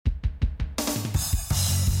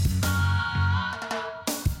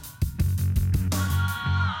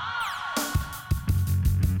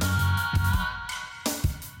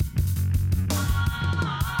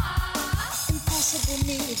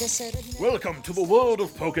Welcome to the world of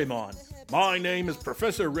Pokemon. My name is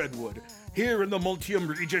Professor Redwood. Here in the Multium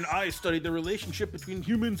region, I study the relationship between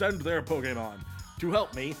humans and their Pokemon. To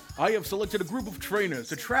help me, I have selected a group of trainers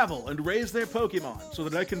to travel and raise their Pokemon so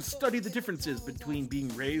that I can study the differences between being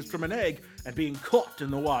raised from an egg and being caught in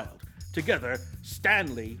the wild. Together,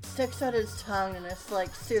 Stanley sticks out his tongue and it's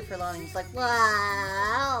like super long. He's like,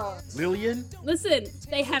 wow. Lillian. Listen,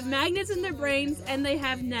 they have magnets in their brains and they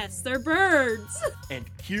have nests. They're birds. And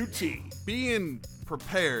QT. Being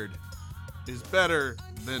prepared is better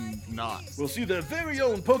than not. We'll see their very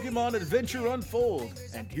own Pokemon adventure unfold,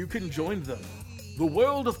 and you can join them. The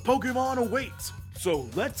world of Pokemon awaits, so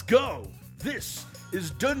let's go. This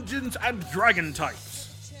is Dungeons and Dragon Types.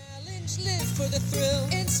 Live for the thrill.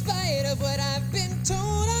 In spite of what I've been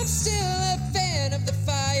told, I'm still a fan of the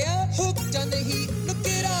fire. Hooked on the heat, look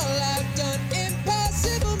at all I've done.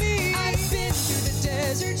 Impossible me. I've been through the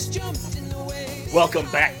deserts, jumped in the waves.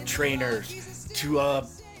 Welcome back, trainers, to a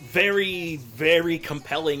very, very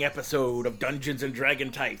compelling episode of Dungeons and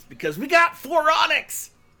Dragon Types, because we got 4 Onix!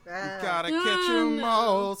 Gotta catch 'em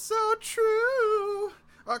all, so true.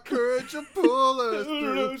 Our courage will pull us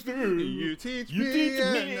through. You teach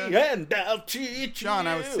me, and I'll teach John,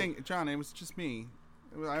 you. I was singing. John, it was just me.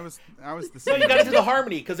 I was the No, singer. you gotta do the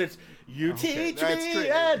harmony, because it's you Okay, teach that's me true.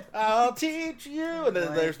 and I'll teach you. And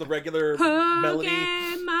then there's the regular melody.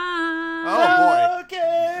 Pokemon. Oh, boy.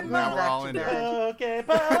 Pokemon. Now we're all in it. Pokemon.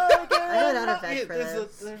 I know not a vet for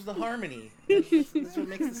this. There's the harmony. This is what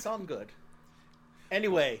makes the song good.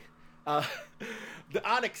 Anyway, the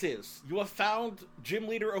Onixes. You have found Gym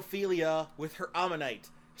Leader Ophelia with her Ammonite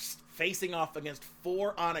facing off against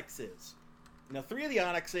 4 Onixes. Now, 3 of the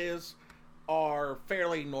Onixes are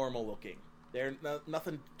fairly normal looking. They're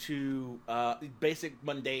nothing too basic,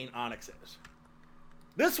 mundane Onixes.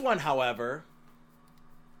 This one, however,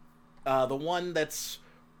 the one that's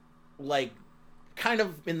like kind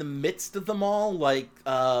of in the midst of them all, like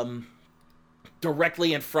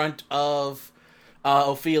directly in front of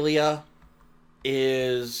Ophelia,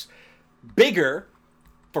 is bigger,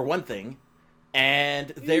 for one thing, and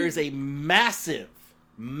there is a massive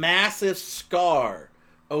scar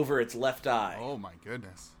over its left eye. Oh my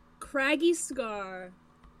goodness. Craggy Scar.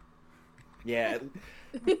 Yeah.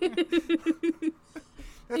 That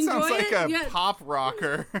sounds Enjoy like it? a Yeah. pop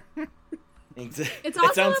rocker. It's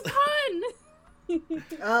also a pun.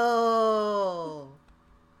 Oh.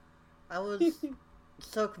 I was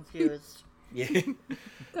so confused. Yeah. Because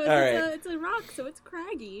All right. it's a rock, so it's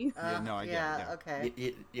craggy. Yeah, no, I get it, yeah. Okay.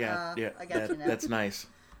 Yeah. I got you now. That's nice.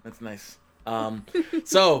 That's nice.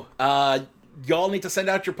 So, y'all need to send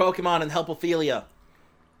out your Pokemon and help Ophelia.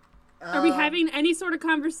 Are we having any sort of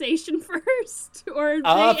conversation first, or are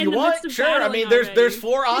they If in you the want, midst of sure. I battling mean, already? there's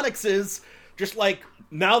 4 Onixes. Just like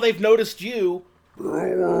now they've noticed you.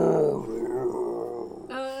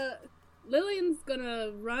 Lillian's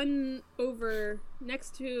gonna run over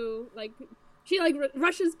next to, like, she, like,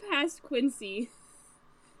 rushes past Quincy.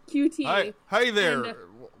 QT. Hey there. And,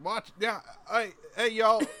 Watch. Yeah. Hey,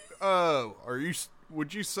 y'all.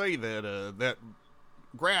 Would you say that that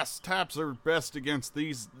grass types are best against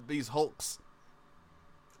these hulks?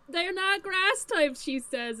 They're not grass types, she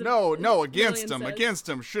says. No, against Lillian them. says. Against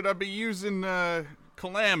them. Should I be using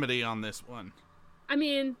Calamity on this one? I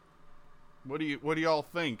mean, What do y'all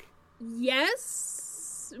think?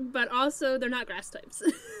 yes, but also they're not grass types.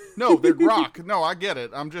 No, they're rock. No, I get it.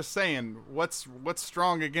 I'm just saying, what's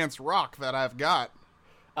strong against rock that I've got?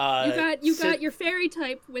 You got your fairy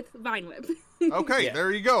type with Vine Whip. Okay, Yeah.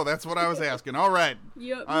 there you go. That's what I was asking. All right.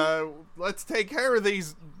 Yep. Let's take care of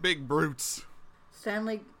these big brutes.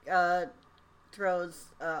 Stanley throws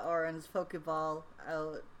Oren's Pokeball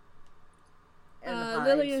out and hides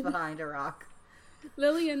Lillian- behind a rock.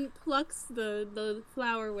 Lillian plucks the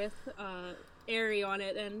flower with Airy on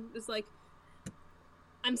it and is like,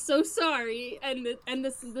 "I'm so sorry." And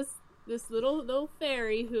this little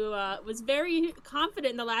fairy who was very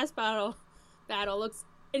confident in the last battle looks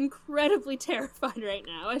incredibly terrified right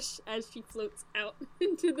now as she floats out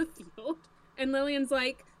into the field. And Lillian's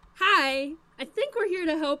like, "Hi, I think we're here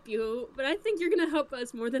to help you, but I think you're gonna help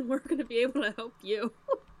us more than we're gonna be able to help you."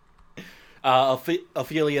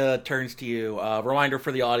 Ophelia turns to you. Reminder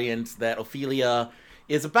for the audience that Ophelia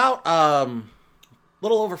is about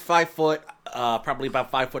little over 5 foot, probably about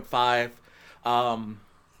 5'5".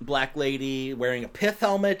 Black lady wearing a pith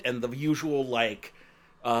helmet and the usual like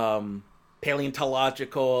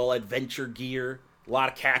paleontological adventure gear. A lot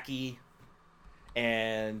of khaki,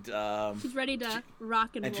 and She's ready to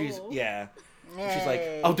rock and roll. she's Yay. she's like,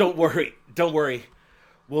 "Oh, don't worry,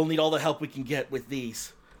 we'll need all the help we can get with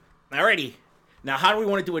these." Alrighty, Now, how do we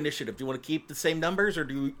want to do initiative? Do you want to keep the same numbers, or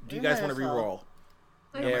do you guys might want to as well. re-roll?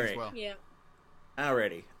 I Might as Alright. well. Yeah.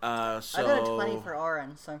 Alrighty. So I got a 20 for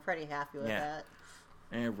Oren, so I'm pretty happy with Yeah.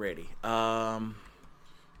 that. Alrighty.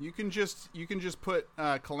 You can just put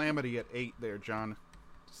Calamity at 8 there, John.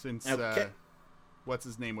 Since Okay. what's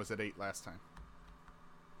his name was at 8 last time.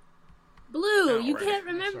 Blue. You Alright. can't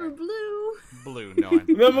remember right. Blue. Blue. No, I,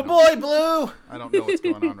 Remember, boy, Blue. I don't know what's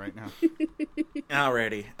going on right now.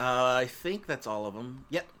 Alrighty. I think that's all of them.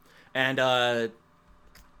 Yep. And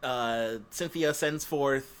Cynthia sends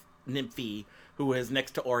forth Nymphy, who is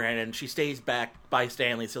next to Oran, and she stays back by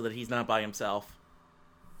Stanley so that he's not by himself.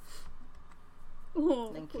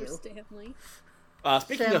 Oh, Thank poor you. Stanley.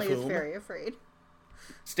 Speaking Stanley of is whom, very afraid.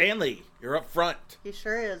 Stanley, you're up front. He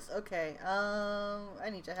sure is. Okay, I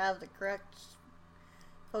need to have the correct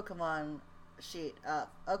Pokemon sheet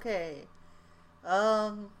up. Okay.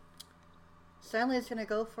 Stanley's gonna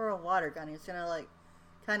go for a water gun. He's gonna, like,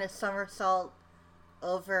 kind of somersault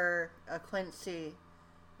over a Quincy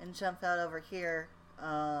and jump out over here,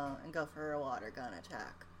 and go for a water gun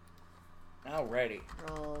attack. Alrighty.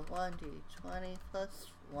 Roll 1d20 plus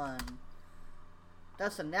 1.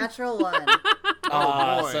 That's a natural 1.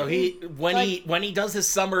 Oh, boy. So when he does his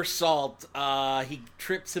somersault, he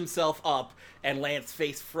trips himself up and lands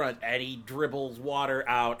face front, and he dribbles water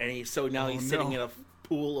out, and he's sitting in a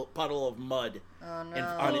puddle of mud Oh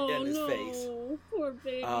no. in his face. Poor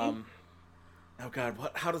baby. Oh god,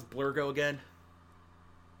 how does Blur go again?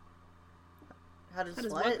 How does How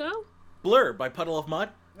does what? what go? Blur by Puddle of Mud?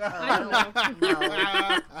 I don't know.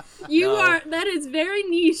 No. You No. are. That is very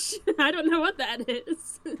niche. I don't know what that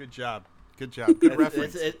is. Good job. Good job. Good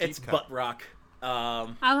reference. It's Deep cut. butt rock.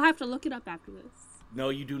 I'll have to look it up after this. No,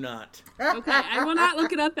 you do not. Okay, I will not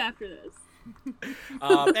look it up after this.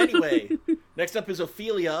 Anyway, next up is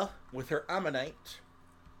Ophelia with her Ammonite.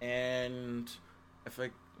 And if I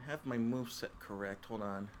have my moveset correct, hold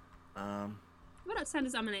on. What sound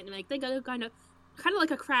does Ammonite make? They go kind of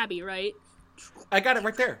like a Krabby, right? I got it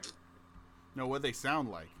right there. No, what they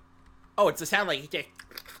sound like. Oh, it's a sound like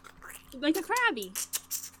Like a Krabby.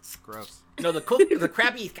 Gross. no the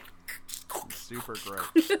Krabby Super gross.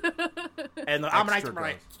 and the Extra Ammonite.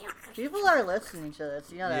 gross. People are listening to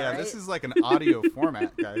this. You know that, Yeah, right? this is like an audio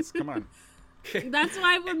format, guys. Come on. That's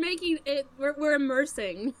why we're making it. We're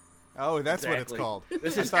immersing. Oh, that's what it's Exactly. called.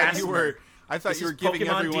 This I is thought you Asthma. were. I thought This you were is giving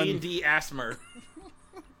Pokemon everyone. D&D Asthma.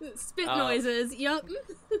 Spit noises. Yup.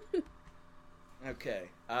 Okay.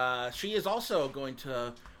 She is also going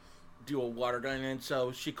to do a water gun, and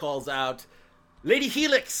so she calls out, "Lady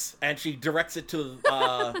Helix!" and she directs it to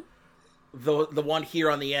the one here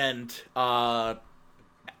on the end, and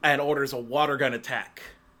orders a water gun attack.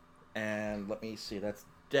 And let me see, that's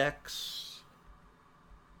Dex.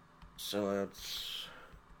 So let's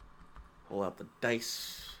pull out the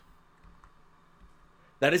dice.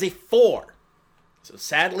 That is a 4. So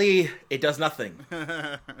sadly, it does nothing. She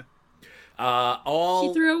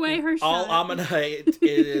threw away her all shot. Ammonite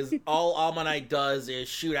does is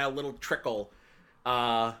shoot out a little trickle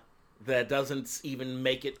that doesn't even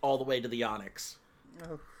make it all the way to the Onyx.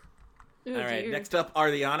 Oh, Oh, All right, dear. next up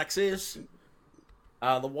are the Onyxes.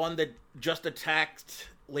 The one that just attacked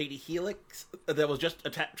Lady Helix, that was just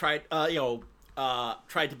tried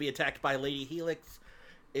to be attacked by Lady Helix,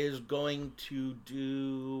 is going to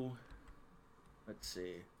do, let's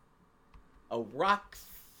see, a rock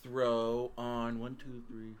throw on 1, 2,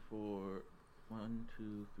 3, 4, 1,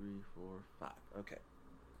 2, 3, 4, 5. Okay,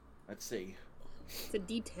 let's see. It's a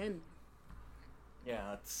D10.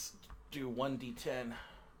 Yeah, let's do 1d10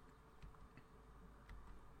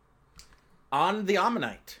 on the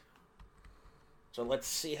Ammonite. So let's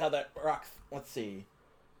see how that rock. Let's see.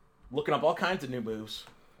 Looking up all kinds of new moves.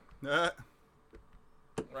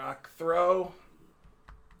 Rock throw.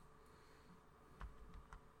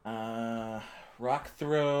 Rock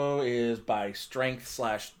throw is by strength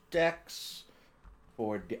 / dex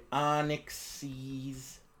for the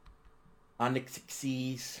Onyxes. Onyx.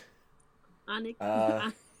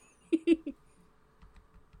 Let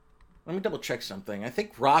me double check something. I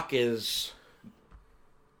think rock is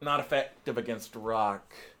not effective against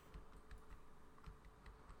rock.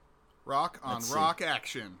 Rock on Let's see. rock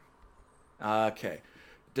action. Okay.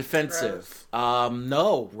 Defensive.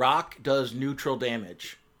 No, rock does neutral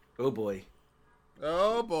damage. Oh boy.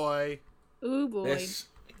 Oh boy. Ooh boy.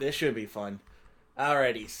 This should be fun.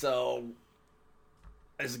 Alrighty, so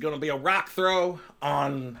this is gonna be a rock throw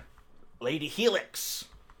on Lady Helix.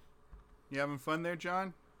 You having fun there,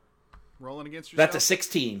 John? Rolling against yourself? That's a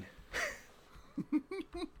 16.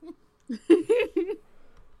 Just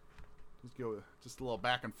go just a little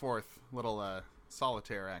back and forth, little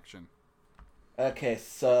solitaire action. Okay, That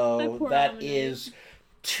so poor that Ammonite. is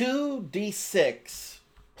 2d6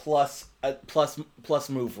 plus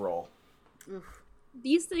move roll.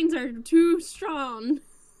 These things are too strong.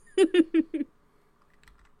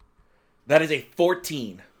 That is a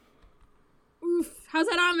 14. Oof. How's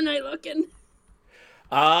that Ammonite looking?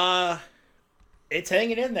 It's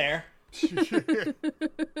hanging in there.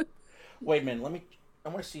 Wait a minute, I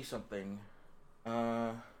want to see something.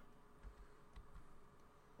 Let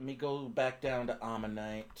me go back down to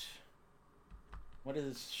Ammonite. What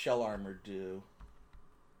does shell armor do?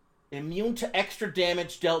 Immune to extra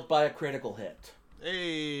damage dealt by a critical hit.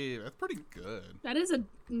 Hey, that's pretty good. That is a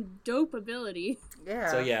dope ability.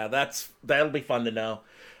 Yeah. So yeah, that'll be fun to know.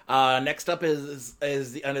 Next up is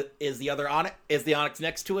the Onyx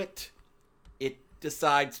next to it. It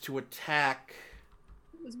decides to attack.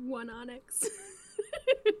 There's one Onyx.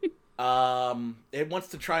 It wants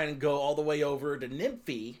to try and go all the way over to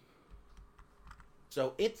Nymphy.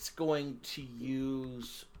 So it's going to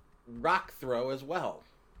use Rock Throw as well.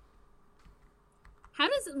 How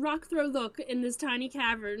does Rock Throw look in this tiny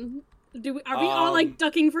cavern? Are we all like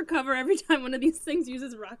ducking for cover every time one of these things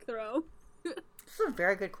uses Rock Throw? This is a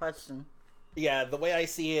very good question. Yeah, the way I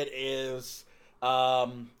see it is a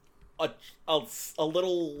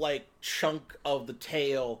little like chunk of the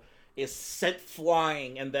tail is sent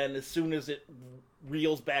flying, and then as soon as it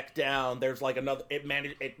reels back down, there's like another. It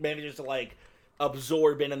manages to like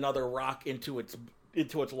absorb in another rock into its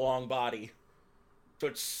long body, so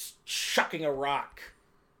it's chucking a rock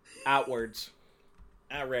outwards.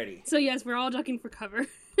 Alrighty. So yes, we're all ducking for cover.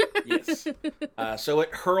 Yes. So it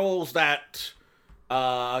hurls that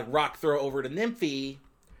Rock Throw over to Nymphy.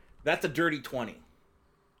 That's a dirty 20.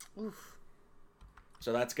 Oof.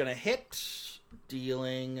 So that's going to hit,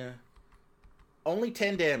 dealing only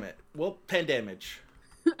 10 damage. Well, 10 damage.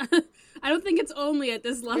 I don't think it's only at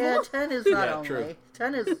this level. Yeah, 10 is not Yeah, only. true.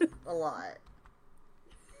 10 is a lot.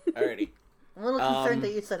 Alrighty. I'm a little concerned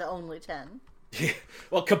that you said only 10.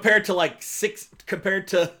 Well, compared to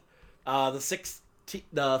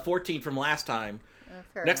the 14 from last time.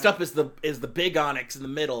 Fair Next enough. up is the big Onyx in the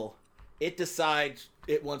middle. It decides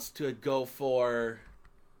it wants to go for.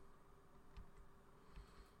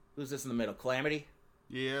 Who's this in the middle? Calamity?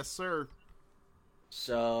 Yes, sir.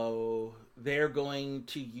 So they're going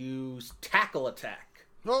to use Tackle Attack.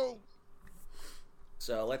 Oh,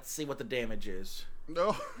 So let's see what the damage is.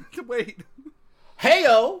 no. Wait.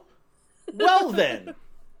 Heyo! Well then.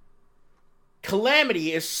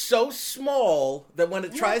 Calamity is so small that when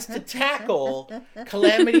it tries to tackle,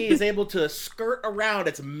 Calamity is able to skirt around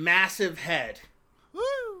its massive head.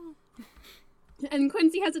 Woo. And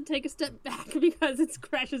Quincy has to take a step back because it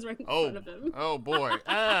crashes right in front of him. Oh, boy.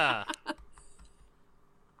 Ah.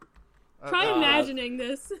 Try imagining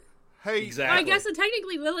this. Hey, Exactly. I guess that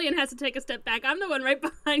technically Lillian has to take a step back. I'm the one right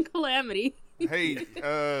behind Calamity. hey,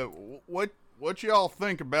 what y'all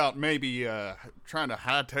think about maybe trying to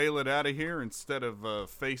hightail it out of here instead of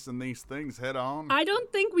facing these things head on? I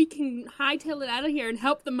don't think we can hightail it out of here and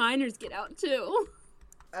help the miners get out too.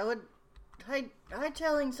 I would.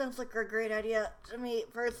 Hightailing sounds like a great idea to me,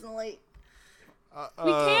 personally.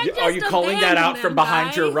 We can't just Are you calling that abandon out from them,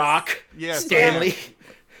 behind your guys. rock, Yes. Stanley?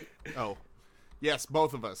 Oh, yes,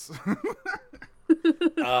 both of us.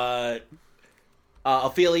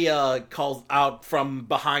 Ophelia calls out from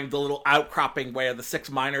behind the little outcropping where the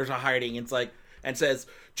 6 miners are hiding and says,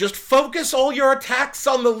 "Just focus all your attacks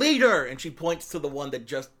on the leader!" And she points to the one that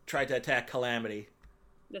just tried to attack Calamity.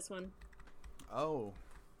 This one. Oh,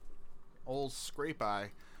 old Scrape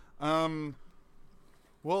Eye.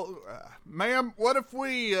 Well, ma'am, what if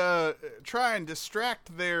we try and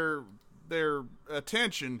distract their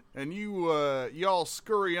attention and y'all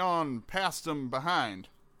scurry on past them behind?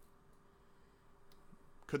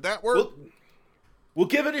 Could that work? We'll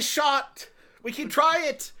give it a shot. We can try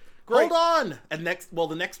it. Great. Hold on. And that's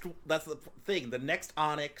the thing. The next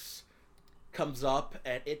Onyx comes up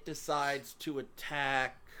and it decides to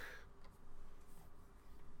attack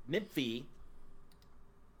Nymphy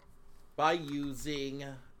by using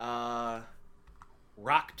Rock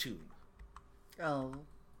Tomb. Oh.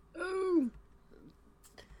 Ooh.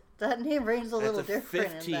 That name rings a little a different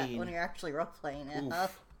in that 15. when you're actually role playing it. Oof. Huh?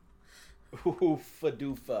 Oofa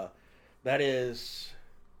doofa. That is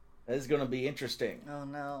going to be interesting. Oh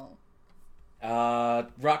no.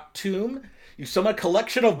 Rock Tomb. You summon a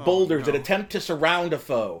collection of boulders that attempt to surround a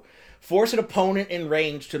foe. Force an opponent in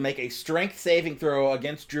range to make a strength saving throw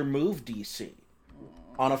against your move DC.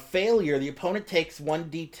 On a failure, the opponent takes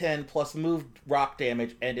 1d10 plus move rock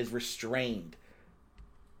damage and is restrained.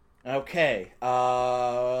 Okay.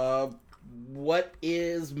 What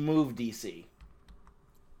is move DC?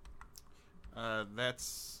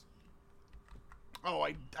 That's. Oh,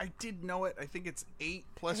 I did know it. I think it's 8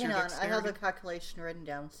 plus Hang your on, I dexterity. have the calculation written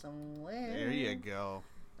down somewhere. There you go.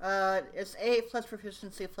 It's 8 plus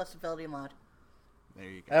proficiency plus ability mod. There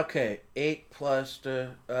you go. Okay, 8 plus...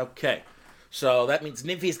 okay. So that means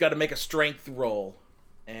Nymphy's got to make a strength roll.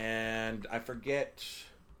 And I forget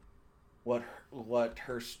what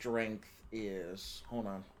her strength is. Hold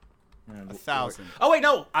on. 1,000. Oh, wait,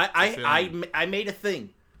 no. I made a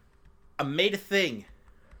thing. I made a thing.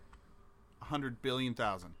 100 billion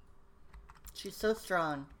thousand. She's so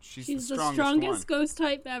strong. She's the the strongest one. ghost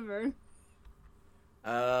type ever.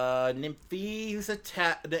 Nymphy's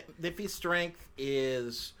strength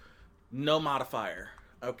is no modifier.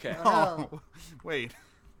 Okay. Oh. Wait.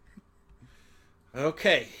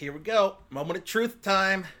 Okay, here we go. Moment of truth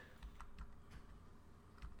time.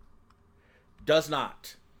 Does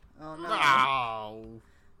not. Oh no. Oh.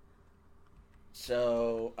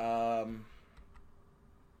 So,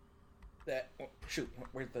 there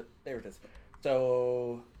it is.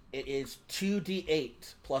 So, it is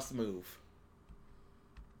 2d8 plus move.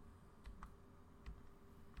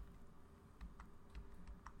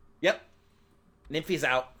 Yep. Nymphy's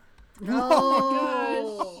out. No.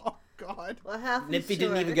 Oh, God. What happens Nymphy to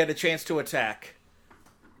didn't her? even get a chance to attack.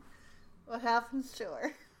 What happens to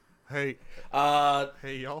her? Hey. Uh,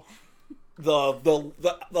 Hey, y'all.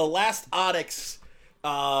 the last Onyx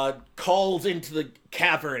calls into the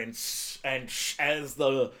caverns, and as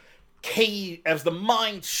the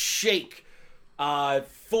mines shake,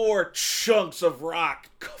 4 chunks of rock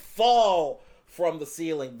fall from the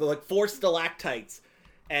ceiling, like 4 stalactites,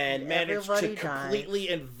 and manage to Everybody completely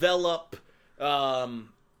envelop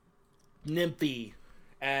Nymphy.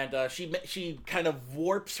 And she kind of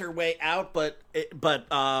warps her way out, but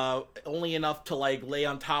only enough to like lay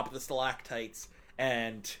on top of the stalactites,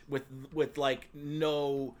 and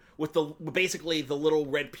basically the little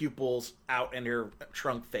red pupils out in her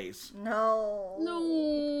shrunk face. No.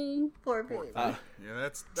 No. Poor baby. Yeah,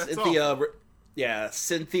 that's Cynthia,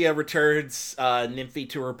 Cynthia returns Nymphy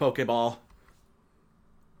to her Pokeball.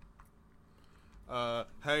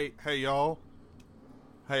 Hey, y'all.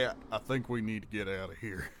 Hey, I think we need to get out of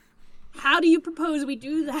here. How do you propose we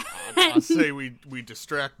do that? I say we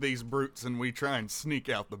distract these brutes and we try and sneak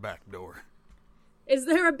out the back door. Is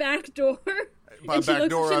there a back door? By And back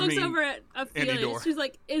door, she I looks mean over at any Ophelia. door. She's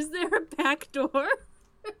like, "Is there a back door?"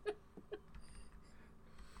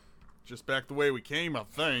 Just back the way we came, I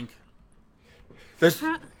think. There's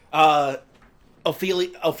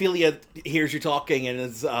Ophelia hears you talking and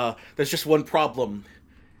is there's just one problem.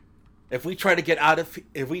 If we try to get out of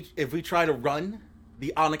if we try to run,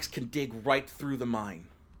 the Onyx can dig right through the mine.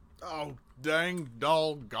 Oh, dang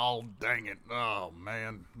it. Oh,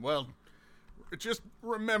 man. Well, just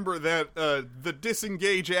remember that the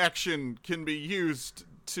disengage action can be used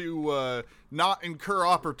to not incur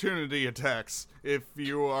opportunity attacks if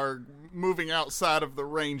you are moving outside of the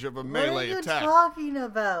range of a what melee are you attack. talking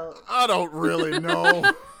about? I don't really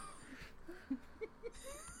know.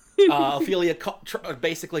 Ophelia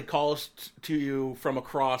basically calls to you from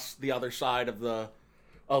across the other side of the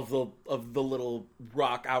little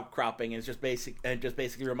rock outcropping, and just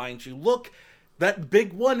basically reminds you, look, that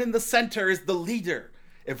big one in the center is the leader.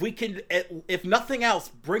 If we can, if nothing else,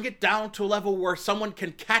 bring it down to a level where someone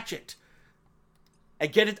can catch it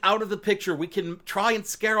and get it out of the picture, we can try and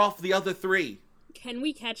scare off the other 3. Can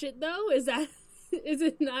we catch it though? Is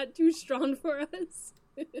it not too strong for us?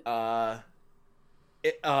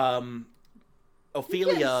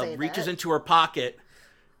 Ophelia say reaches that. into her pocket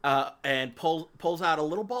and pulls out a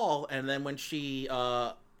little ball, and then when she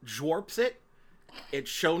jorps it, it's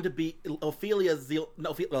shown to be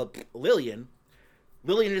Lillian.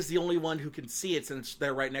 Lillian is the only one who can see it since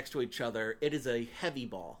they're right next to each other. It is a heavy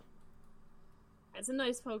ball. That's a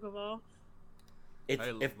nice Pokeball.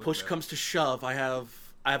 If push comes to shove, I have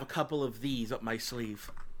a couple of these up my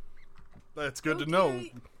sleeve. That's good to know.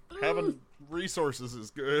 Okay. Having resources is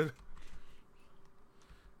good.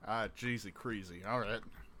 Ah, jeezy crazy. All right.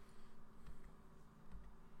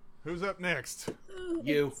 Who's up next?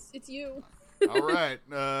 You. It's you. All right.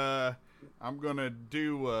 I'm gonna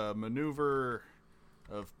do a maneuver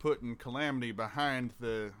of putting Calamity behind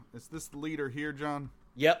the. Is this the leader here, John?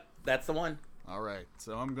 Yep, that's the one. All right.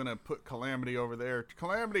 So I'm gonna put Calamity over there.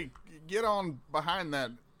 Calamity, get on behind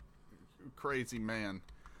that crazy man.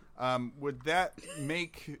 Would that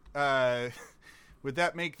make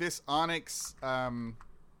this Onyx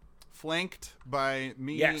flanked by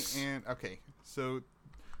me? Yes. And okay, so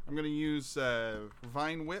I'm gonna use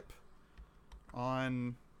Vine Whip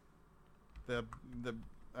on the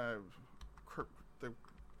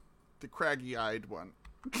craggy-eyed one.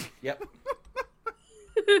 Yep.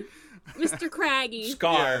 Mr. Craggy.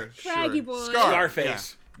 Scar. Craggy boy.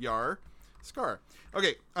 Scarface. Yeah. Yar. Scar.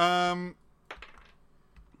 Okay.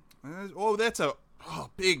 That's a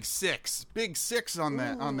big 6. Big 6 on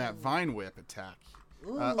that Vine Whip attack.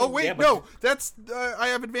 Wait, Yeah, but- no. That's I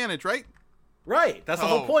have advantage, right? Right. That's the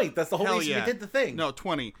whole point. That's the whole hell reason yeah. you did the thing. No,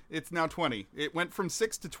 20. It's now 20. It went from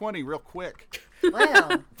 6 to 20 real quick.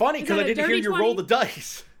 Wow. Funny, Is because that I a didn't hear dirty you roll 20? the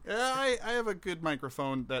dice. I have a good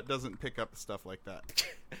microphone that doesn't pick up stuff like that.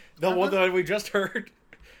 The one that we just heard.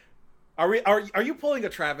 Are you pulling a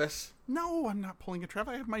Travis? No, I'm not pulling a trap.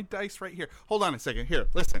 I have my dice right here. Hold on a second. Here,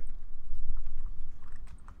 listen.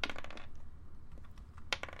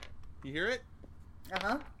 You hear it?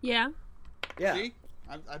 Uh-huh. Yeah. Yeah. See?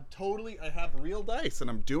 I have real dice, and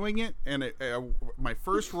I'm doing it, and my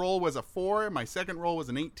first roll was a 4, my second roll was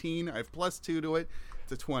an 18, I have +2 to it,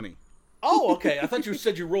 it's a 20. Oh, okay. I thought you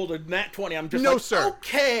said you rolled a nat 20. I'm just No, like, sir.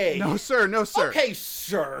 okay. No, sir, no, sir. Okay,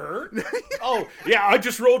 sir. Oh, yeah, I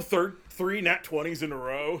just rolled 3 nat 20s in a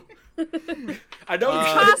row. I know you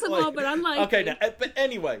Possible, but unlikely. Okay, but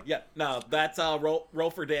anyway, yeah, no, that's roll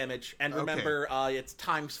for damage, and remember, it's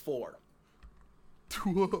 ×4.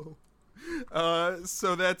 Whoa.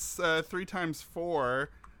 So that's 3 times 4,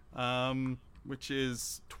 which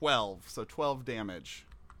is 12, so 12 damage.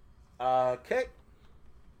 Okay.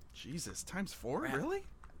 Jesus, times 4? Really?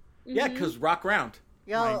 Yeah, because rock round.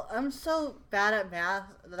 Yo, I'm so bad at math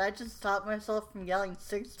that I just stopped myself from yelling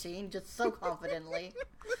 16 just so confidently.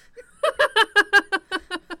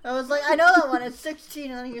 I was like, I know that one. It's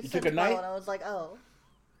 16, and then you said took a 12, knife? and I was like, oh.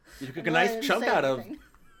 You took a Well, I nice didn't chunk say out of. anything.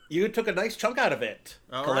 You took a nice chunk out of it,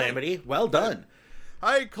 All Calamity. Well done.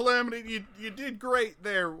 Hi, Calamity, you did great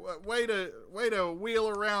there. Way to wheel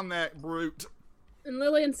around that brute. And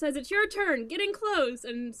Lillian says, "It's your turn. Get in close."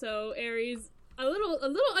 And so Ares, a little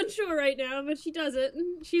unsure right now, but she does it.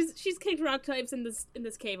 And she's kicked rock types in this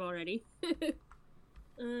cave already.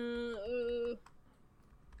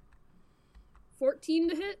 14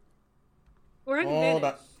 to hit, or I have Hold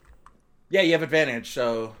advantage. on. Yeah, you have advantage,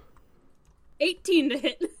 so 18 to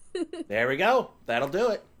hit. there we go. That'll do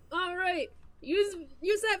it. All right, use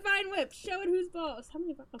that vine whip. Show it who's boss. How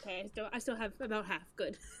many? Okay, I still have about half.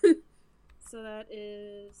 Good. So that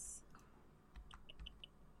is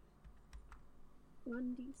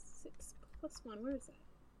 1d6 plus 1. Where is that?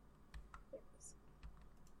 There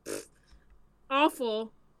it is.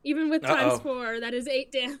 Awful. Even with times 4, that is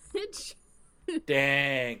 8 damage.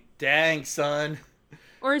 Dang, son.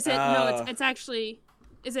 Or is it? No, it's actually.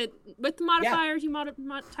 Is it with the modifiers? Yeah.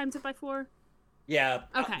 You times it by 4. Yeah.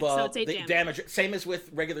 Okay, so it's 8 the damage. Same as with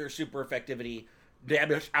regular super effectivity.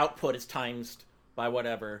 Damage output is times by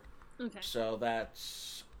whatever. Okay. So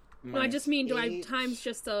that's. No, I just mean, do I -8. times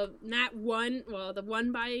just the nat 1? Well, the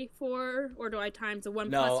 1 by 4, or do I times the 1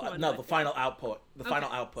 No, plus 1? no, by the 4? final output. The final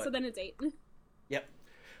Okay, output. So then it's 8. Yep.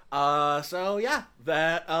 So yeah,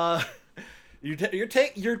 that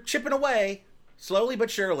you're chipping away slowly but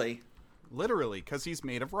surely. Literally, because he's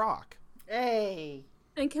made of rock. Hey.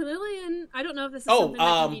 And Lillian, I don't know if this is Oh, something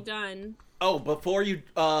that can be done. Oh, before you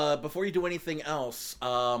do anything else,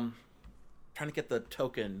 trying to get the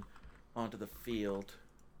token onto the field.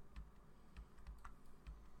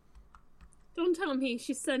 Don't tell me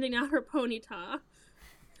she's sending out her ponyta.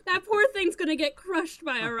 That poor thing's gonna get crushed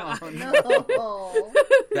by a rock. No.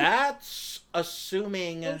 That's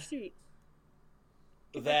assuming Oh, shoot.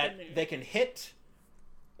 that in there. they can hit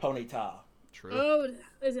Ponyta. True. Oh,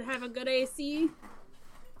 does it have a good AC?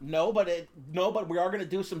 No, but we are gonna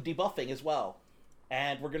do some debuffing as well,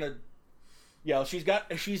 and we're gonna,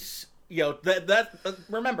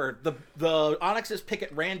 remember the Onyxes pick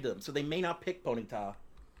at random, so they may not pick Ponyta.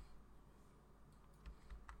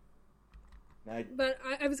 But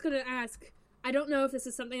I was gonna ask, I don't know if this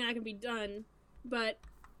is something that can be done, but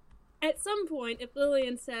at some point, if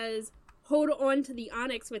Lillian says, hold on to the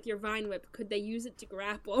Onyx with your Vine Whip, could they use it to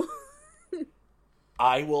grapple?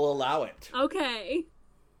 I will allow it. Okay.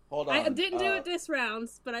 Hold on. I didn't do it this round,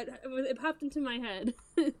 but it popped into my head.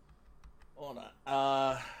 Hold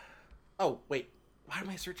on. Oh wait. Why am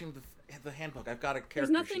I searching the handbook? I've got a character. There's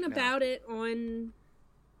nothing sheet now. about it on...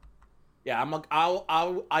 Yeah,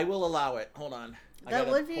 I will allow it. Hold on. I That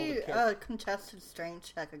gotta would pull be the character. a contested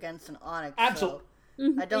strength check against an Onyx. Absolutely.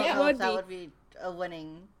 So I don't Yeah, know it if that be. would be a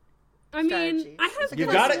winning. I mean, strategy. I have It's a You've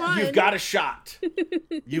good plus got it. one. You've got a shot.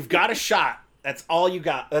 You've got a shot. That's all you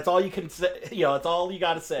got. That's all you can say. That's all you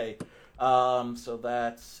got to say. So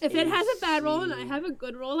that's. If it has a bad AC. roll and I have a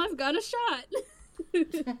good roll, I've got a shot.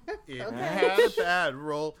 If you had a bad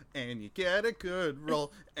roll and you get a good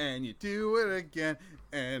roll and you do it again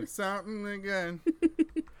and it's something again.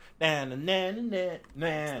 the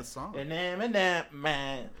song?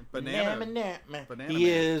 Banana He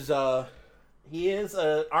is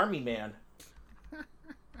a army man.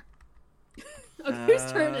 Okay,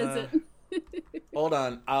 whose turn is it? Hold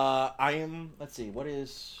on. I am. Let's see. What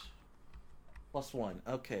is +1?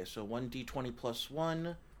 Okay, so 1d20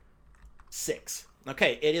 +1, 6.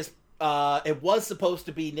 Okay, it is. It was supposed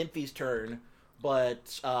to be Nymphy's turn,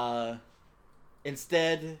 but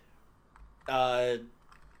instead,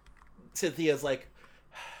 Cynthia's like,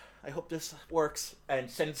 I hope this works, and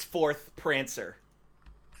sends forth Prancer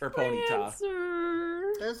for Ponyta.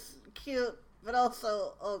 Prancer. That's cute, but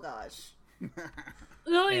also, oh gosh.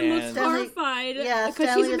 Lillian And- looks horrified Yeah, because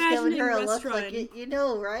Stanley she's is giving imagining her a look restaurant. like, you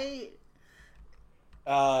know, right?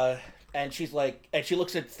 And she's like, and she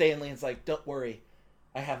looks at Stanley and is like, "Don't worry,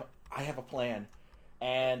 I have a plan."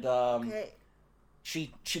 And Okay.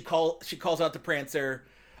 she calls out to Prancer,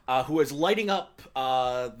 who is lighting up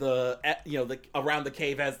the around the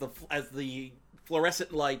cave as the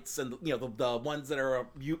fluorescent lights and the ones that are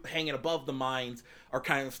hanging above the mines are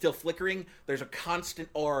kind of still flickering. There's a constant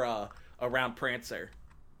aura around Prancer.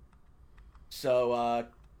 So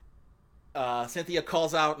Cynthia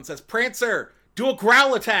calls out and says, "Prancer, do a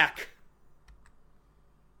growl attack!"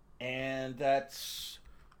 And that's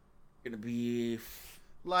gonna be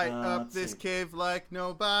Light up let's this see. cave like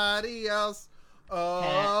nobody else.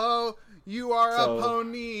 Oh, you are So- a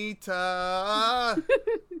Ponyta.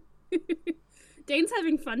 Dane's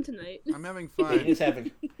having fun tonight. I'm having Dane is fun.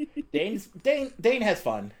 having Dane has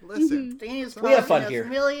fun. Listen, Danny's We have fun costing us here.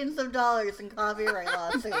 millions of dollars in copyright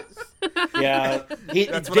lawsuits. Yeah,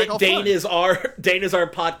 That's what I call Dane fun. is our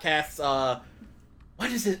podcast's.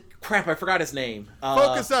 What is it? Crap, I forgot his name.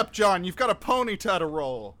 focus up, John. You've got a Ponyta to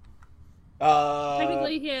roll.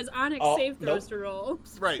 Technically, he has Onyx oh, save throws nope. to roll.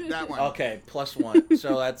 Right, that one. Okay, +1.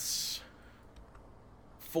 So that's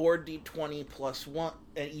 4d20 +1,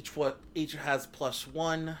 and each has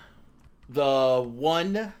 +1. The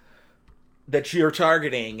one that you're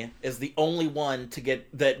targeting is the only one to get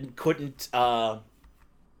that couldn't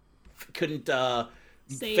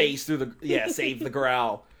Save. phase through the save the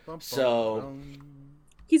growl. So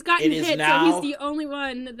He's gotten It is hit, now- so he's the only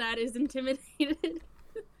one that is intimidated.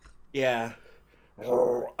 yeah,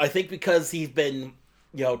 I think because he's been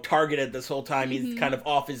targeted this whole time, he's kind of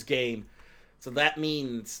off his game. So that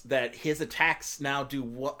means that his attacks now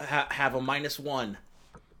do have a -1.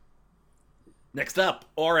 Next up,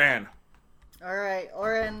 Oran. Alright,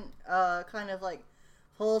 Oren kind of like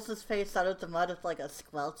pulls his face out of the mud with like a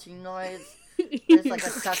squelching noise. There's like a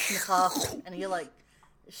suction cough, and he like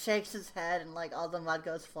shakes his head, and like all the mud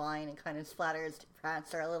goes flying and kind of splatters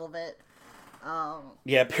Prancer a little bit.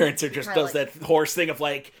 Yeah, Prancer just Kinda does like- that horse thing of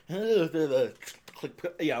like, just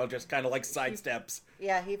kind of like sidesteps.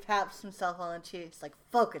 Yeah, he taps himself on the cheeks, like,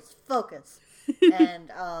 focus, focus. And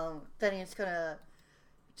then he's gonna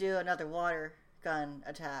do another water gun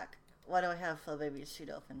attack. Why do I have Phil Baby's sheet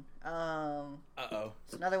open? Uh-oh.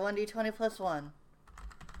 It's another 1d20 +1.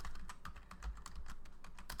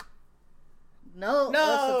 No,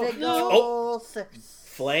 No! that's a big No! old 6.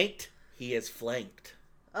 Flanked? He is flanked.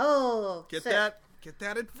 Oh, Get sick.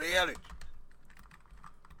 that advantage.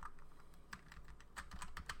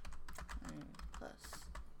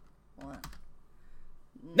 +1.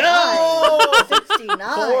 No! 69.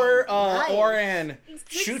 Poor Nice. Oran Six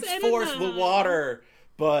shoots and forth a the nine. water,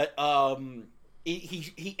 but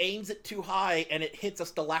he aims it too high and it hits a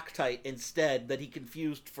stalactite instead that he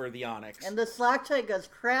confused for the onyx. And the stalactite goes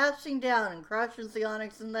crashing down and crushes the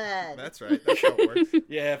onyx in the head. That's right. That's how it works.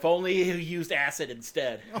 Yeah, if only he used acid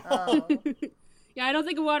instead. Oh. Yeah, I don't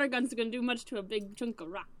think a water gun's gonna do much to a big chunk of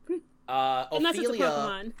rock. Unless it's a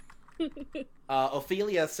Ophelia, Pokemon.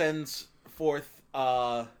 Ophelia sends forth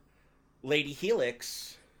Lady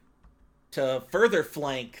Helix to further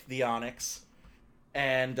flank the onyx,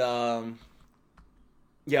 and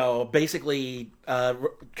basically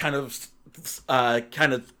kind of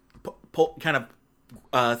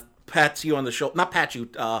pats you on the shoulder, not pat you,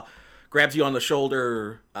 grabs you on the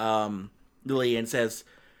shoulder, Lily, and says,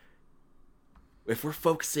 "If we're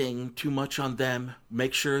focusing too much on them,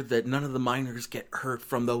 make sure that none of the miners get hurt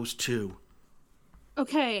from those two."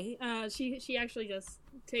 Okay, she actually just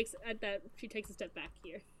takes a step back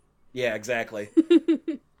here. Yeah, exactly.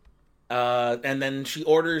 And then she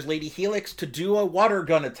orders Lady Helix to do a water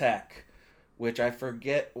gun attack, which I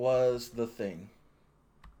forget was the thing.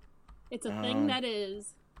 It's a thing that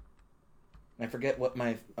is. I forget what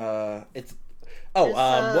my it's. It's,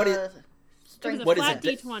 what is? It was strength? a what is flat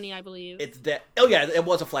it? D20, I believe. It's oh yeah, it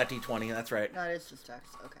was a flat D20. That's right. No, it's just Dex.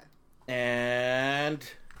 Okay. And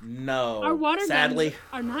no, Our water sadly, guns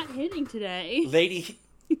are not hitting today.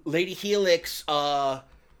 Lady Helix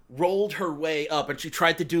rolled her way up, and she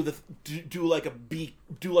tried to do like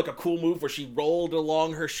a cool move where she rolled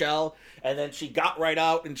along her shell, and then she got right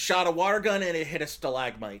out and shot a water gun, and it hit a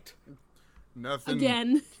stalagmite. Nothing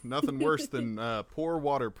Again. Nothing worse than poor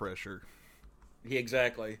water pressure. Yeah,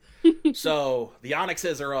 exactly. So the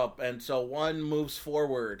Onyxes are up, and so one moves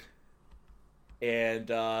forward and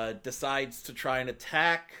decides to try and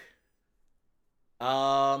attack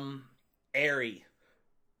Aerie.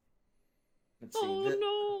 Let's see. Oh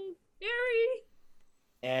no, Aerie!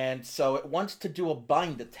 And so it wants to do a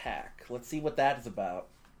bind attack. Let's see what that is about.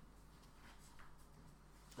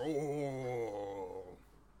 Oh.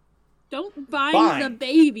 Don't bind Bind. the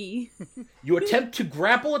baby. You attempt to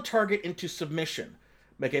grapple a target into submission.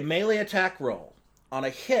 Make a melee attack roll. On a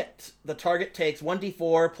hit, the target takes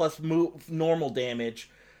 1d4 plus normal damage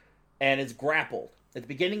and is grappled. At the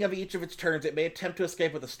beginning of each of its turns, it may attempt to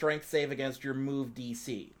escape with a strength save against your move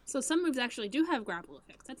DC. So some moves actually do have grapple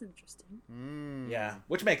effects. That's interesting. Yeah,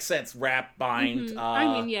 which makes sense. Wrap, bind. Mhm. I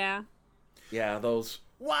mean, yeah. Yeah, those.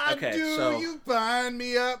 Why Okay, do so- you bind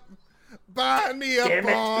me up? Bind me up, Damn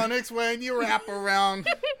it. Onyx, when you wrap around.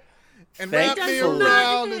 And Thank wrap me you.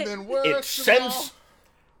 around and then work It sends.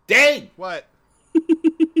 Dang! What?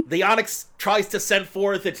 The Onyx tries to send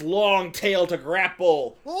forth its long tail to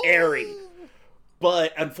grapple Aerie.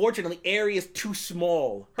 But unfortunately, Aerie is too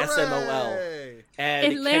small, SMOL. Hooray! And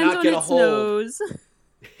It it lands cannot on get a its hold. nose.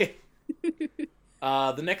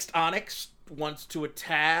 The next Onyx wants to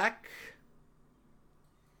attack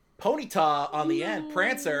Ponyta on the end,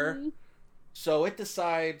 Prancer. So it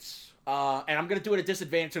decides, and I'm going to do it at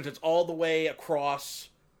disadvantage since it's all the way across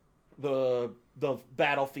the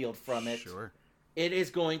battlefield from it. Sure. It is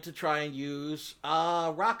going to try and use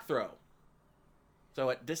Rock Throw. So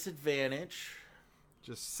at disadvantage,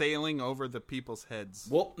 Just sailing over the people's heads.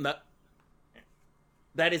 well, no,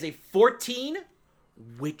 that is a 14,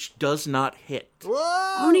 which does not hit.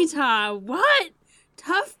 Whoa! Ponyta, what?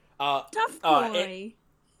 Tough Tough boy.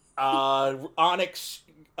 Onyx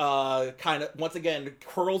kind of once again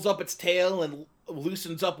curls up its tail and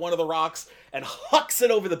loosens up one of the rocks and hucks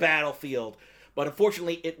it over the battlefield. But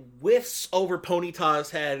unfortunately, it whiffs over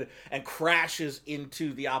Ponyta's head and crashes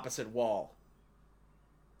into the opposite wall.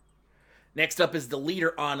 Next up is the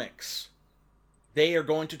leader Onyx. They are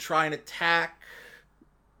going to try and attack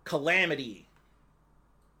Calamity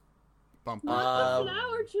Bump. Not the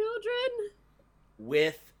flower children.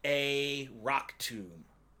 with a rock tomb.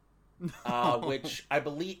 Which I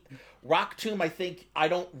believe Rock Tomb, I think I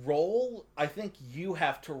don't roll. I think you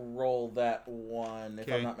have to roll that one if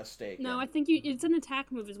I'm Okay. not mistaken. No, I think it's an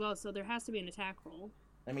attack move as well, so there has to be an attack roll.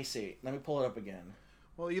 Let me see. Let me pull it up again.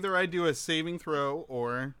 Well, either I do a saving throw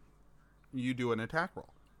or you do an attack roll.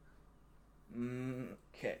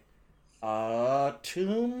 Okay.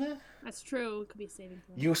 Tomb. That's true. It could be a saving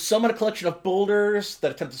throw. You summon a collection of boulders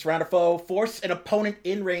that attempt to surround a foe. Force an opponent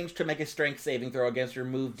in range to make a strength saving throw against your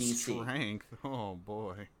move DC. Strength. Oh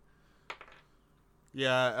boy.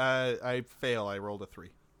 Yeah, I fail. I rolled a 3.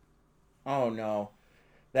 Oh no.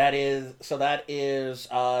 That is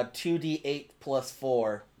 2d8 plus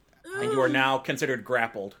 4. And you are now considered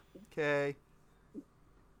grappled. Okay.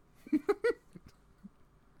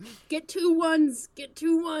 Get 2 1s. Get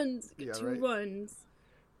 2 1s. Get Yeah, 2 right. 1s.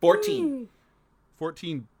 14.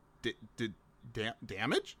 14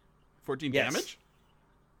 damage? 14 Yes. damage?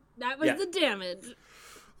 That was Yeah. the damage.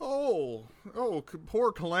 Oh,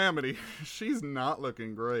 poor Calamity. She's not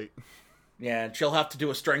looking great. Yeah, and she'll have to do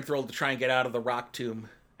a strength roll to try and get out of the rock tomb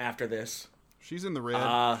after this. She's in the red.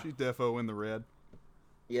 She's defo in the red.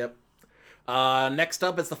 Yep. Next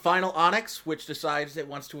up is the final Onyx, which decides it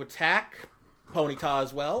wants to attack Ponyta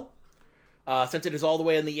as well. Since it is all the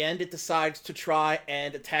way in the end, it decides to try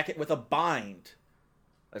and attack it with a bind.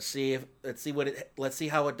 Let's see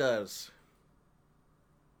how it does.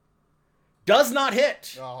 Does not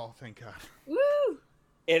hit. Oh, thank God. Woo!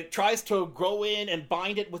 It tries to grow in and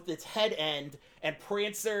bind it with its head end, and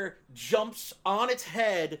Prancer jumps on its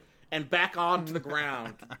head and back onto the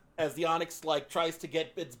ground as the Onyx tries to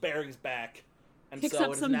get its bearings back. And Picks so up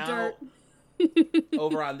it is some now dirt.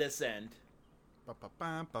 over on this end.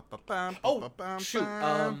 Oh, shoot.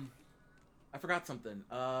 I forgot something.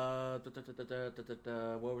 What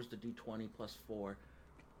was the D20 plus 4?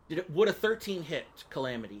 Would a 13 hit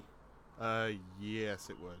Calamity? Yes,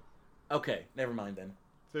 it would. Okay, never mind then.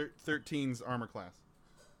 13's armor class.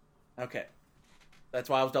 Okay. That's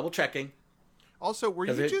why I was double checking. Also, were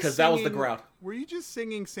you just Because that was the singing- ground. Were you just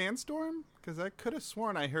singing Sandstorm? Because I could have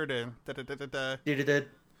sworn I heard a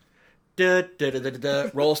da-da-da-da-da.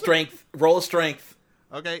 Roll strength. Roll strength.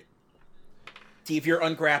 Okay. See if you're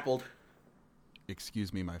ungrappled.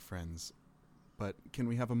 Excuse me, my friends, but can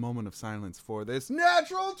we have a moment of silence for this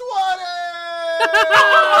natural 20?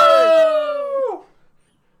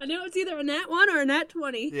 I know it's either a nat 1 or a nat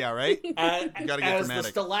 20. Yeah, right? You gotta get As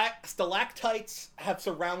dramatic. the stalactites have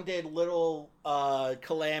surrounded little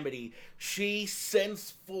Calamity, she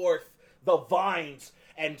sends forth the vines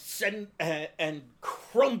and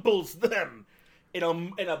crumbles them in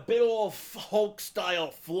a big old Hulk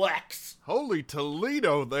style flex. Holy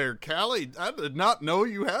Toledo there, Callie. I did not know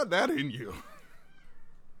you had that in you.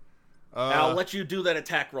 I'll let you do that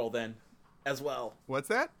attack roll then, as well. What's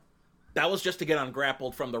that? That was just to get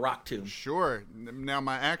ungrappled from the rock tomb. Sure. Now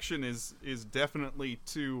my action is definitely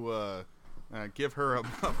to give her a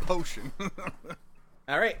potion.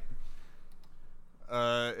 All right.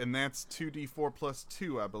 And that's 2d4 plus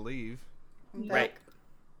 2, I believe. Right.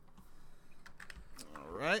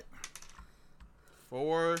 All right.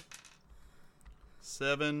 4,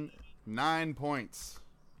 7, 9 points.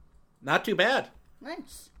 Not too bad.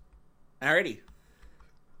 Nice. Alrighty.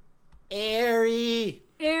 Airy.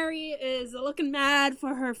 Aerie is looking mad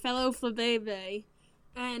for her fellow Flabebe,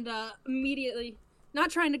 and immediately,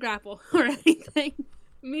 not trying to grapple or anything,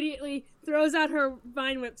 immediately throws out her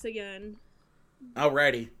vine whips again.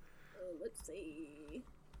 Alrighty. Let's see.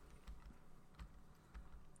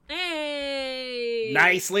 Hey!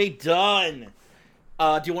 Nicely done.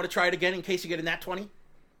 Do you want to try it again in case you get a nat 20?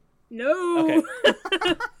 No!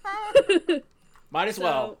 Okay. Might as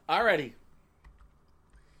well. Alrighty.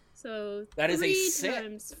 So, That is a 3 six.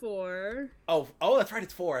 times 4. Oh, that's right.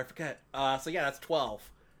 It's 4. I forget. So yeah, that's 12.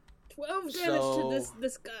 12 damage So- to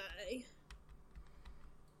this guy.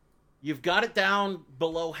 You've got it down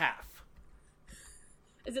below half.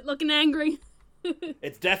 Is it looking angry?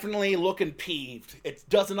 It's definitely looking peeved. It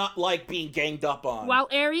does not like being ganged up on. While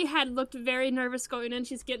Aerie had looked very nervous going in,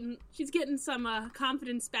 she's getting some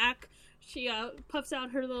confidence back. She puffs out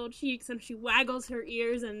her little cheeks and she waggles her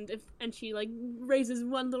ears and she like raises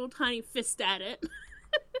one little tiny fist at it.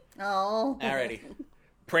 Oh. Alrighty.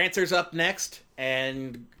 Prancer's up next,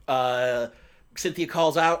 and Cynthia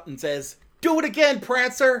calls out and says, "Do it again,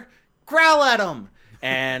 Prancer! Growl at him!"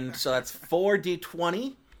 And so that's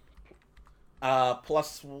 4d20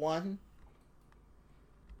 plus 1.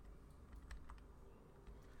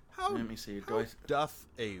 How Let me see. doth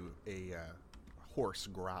a horse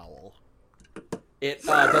growl? It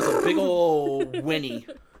does a big ol' whinny.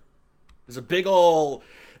 There's a big ol'...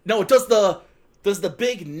 No, it does the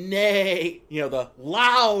big neigh, the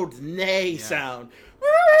loud neigh sound.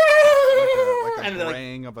 Like a And, like,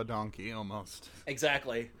 braying of a donkey, almost.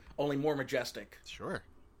 exactly. Only more majestic. Sure.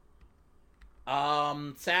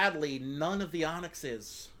 Sadly, none of the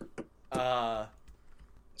Onyxes.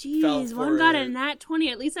 Jeez, for one got a it. nat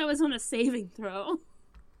 20. At least I was on a saving throw.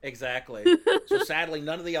 Exactly. So sadly,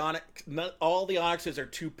 all the Onyxes are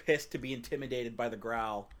too pissed to be intimidated by the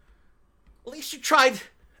growl. At least you tried,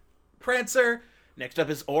 Prancer. Next up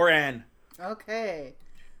is Oran. Okay.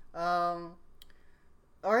 Orin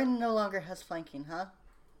no longer has flanking, huh?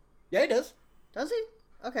 Yeah, he does. Does he?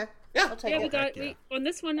 Okay. Yeah. I'll take Yeah, it. we got yeah. on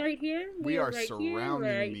this one right here. We are right surrounding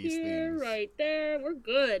here, right these here, things. right there. We're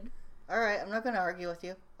good. All right, I'm not gonna argue with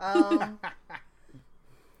you.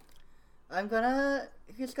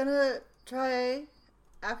 He's gonna try,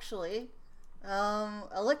 actually,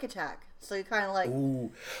 a lick attack. So he kind of like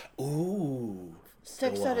Ooh.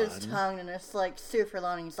 sticks go out his on. tongue and it's like super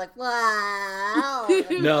long. And he's like, wow.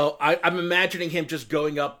 No, I'm imagining him just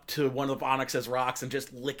going up to one of Onyx's rocks and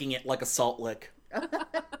just licking it like a salt lick.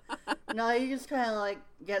 No, he just kind of like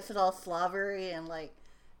gets it all slobbery and like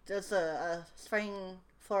does a spring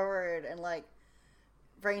forward and like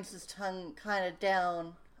brings his tongue kind of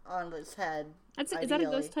down on his head. Is that a ideally.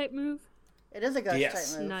 ghost type move? It is a ghost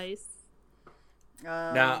Yes. type move. Nice.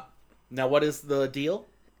 Now, what is the deal?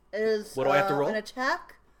 It is What do I have to roll? an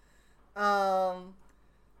attack. And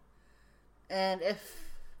if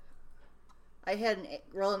I had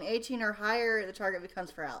roll an 18 or higher, the target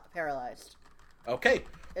becomes paralyzed. Okay.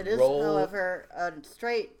 It is, Roll. however, a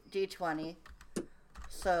straight D20.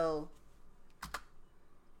 So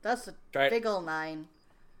that's a Try it. big ol' 9.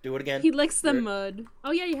 Do it again. He licks the Here. mud.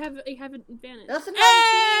 Oh yeah, you have advantage. That's a 19.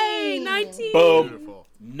 Hey, 19. Boom. Beautiful.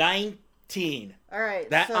 19. All right.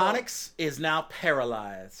 That so Onyx is now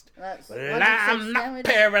paralyzed. That's Well, 1d6 I'm not damage.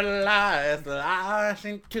 paralyzed. I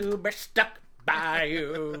seem to be stuck by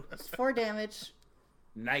you. It's 4 damage.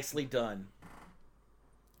 Nicely done.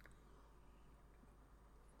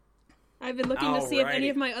 I've been looking to see if any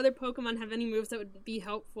Alrighty. of my other Pokemon have any moves that would be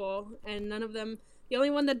helpful, and none of them. The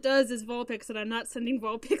only one that does is Vulpix, and I'm not sending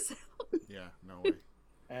Vulpix out. Yeah, no way.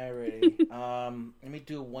 Alrighty. Let me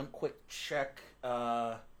do one quick check.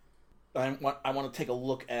 I want to take a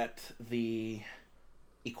look at the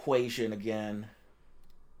equation again.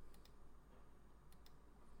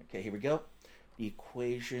 Okay, here we go. The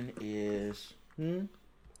equation is no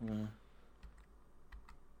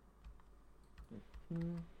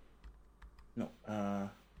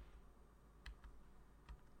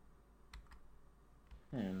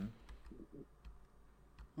 10.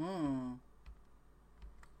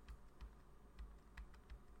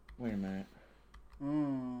 Wait a minute.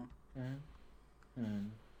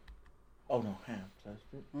 10. Oh no, half. That's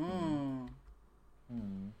it.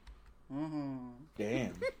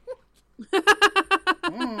 Damn.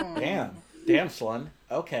 Damn, son.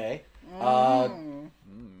 Okay. I'm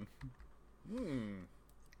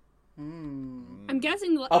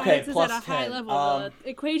guessing Okay, Alex is plus at a high 10. level. The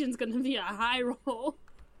equation's going to be a high roll.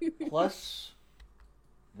 Plus,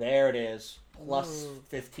 there it is. Plus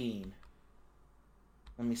 15.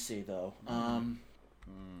 Let me see though.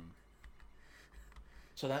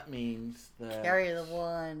 So that means that Carry the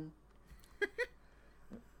 1. the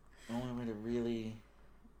only way to really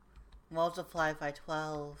Multiply by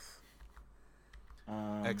 12.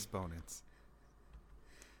 Exponents.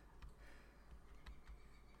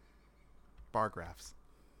 Bar graphs.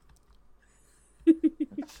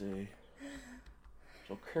 let's see.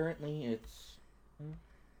 So currently it's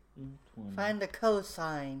 20. Find the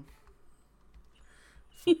cosine.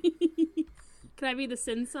 Can I be the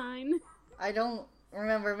sin sign? I don't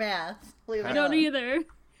remember math. Believe it I or don't not. either.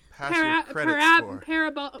 Pass your credit score.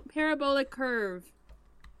 Parabolic curve.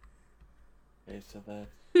 Okay, so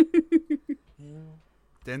that's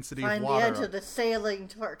Density Find of the water. edge of the sailing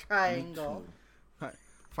triangle.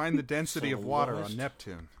 Find the density So of water lowest- on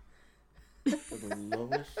Neptune. for the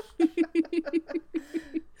lowest.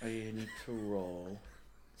 I need to roll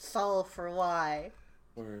Solve for y.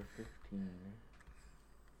 for 15.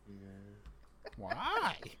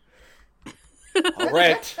 Why? All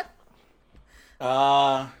right.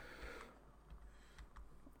 I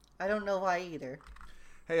don't know why either.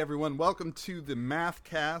 Hey everyone, welcome to the Math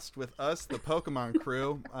Cast with us, the Pokemon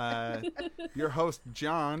crew. Your host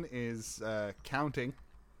John is counting.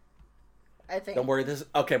 I think. Don't worry.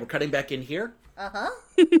 Okay. We're cutting back in here.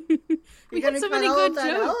 We You're had so cut many all good of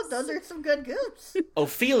that jokes. out? Those are some good goofs.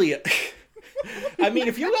 Ophelia. I mean,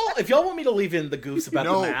 if y'all want me to leave in the goofs about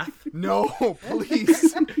the math, No,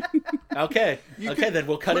 please. okay, then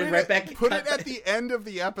we'll cut Put it it right at- back. Put it at the end of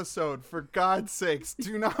the episode, for God's sakes.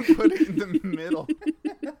 Do not put it in the middle.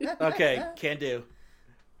 Okay, can do.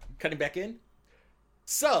 Cutting back in.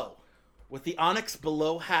 So, with the Onyx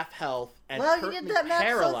below half health and Well, you currently did that math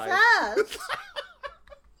paralyzed. so fast.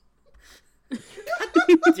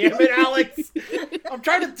 Damn it, Alex! I'm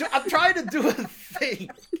trying to do a thing.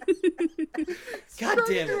 God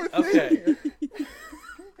damn it. Okay.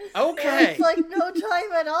 Okay. It's like no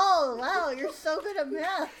time at all. Wow, you're so good at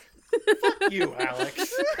math. Fuck you,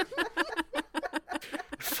 Alex.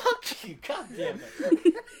 Fuck you. God damn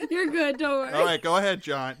it. You're good, don't worry. All right, go ahead,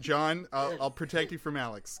 John. John, I'll protect you from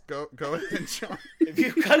Alex. Go ahead, John. If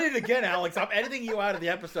you cut it again, Alex, I'm editing you out of the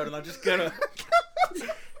episode, and I'm just gonna.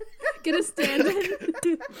 Gonna stand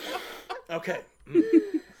in. Okay.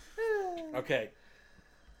 Okay.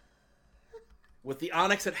 With the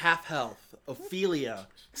Onyx at half health, Ophelia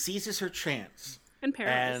seizes her chance And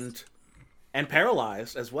paralyzed. and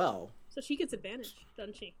paralyzed as well. So she gets advantage,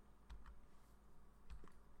 doesn't she?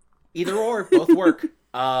 Either or, both work.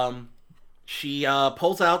 She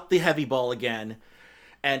pulls out the heavy ball again,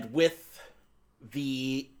 and with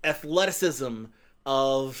the athleticism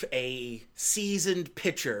of a seasoned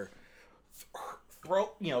pitcher,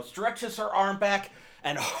 stretches her arm back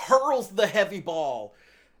and hurls the heavy ball.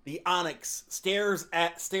 The Onyx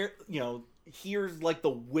hears like the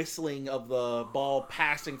whistling of the ball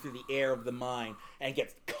passing through the air of the mine and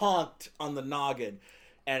gets conked on the noggin.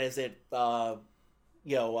 And as it, as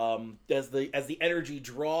the energy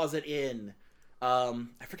draws it in, I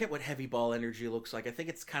forget what heavy ball energy looks like. I think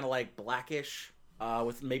it's kind of like blackish,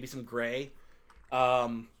 with maybe some gray.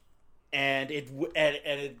 And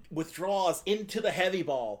it withdraws into the heavy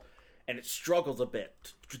ball, and it struggles a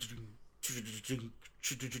bit.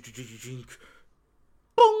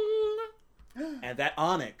 Boom! And that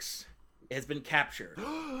Onyx has been captured.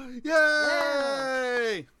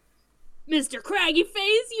 Yay! Mr. Craggy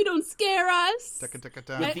Face, you don't scare us.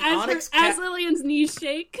 Taka-taka-ta. The Onyx As Lillian's knees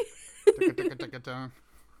shake. Taka-taka-taka-ta.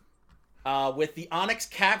 With the Onyx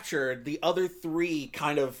captured, the other three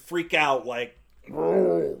kind of freak out, like,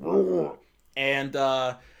 and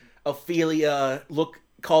Ophelia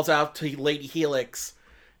calls out to Lady Helix,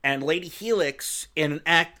 and Lady Helix, in an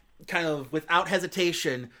act kind of without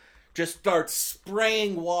hesitation, just starts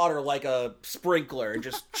spraying water like a sprinkler and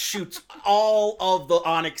just shoots all of the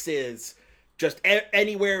onyxes just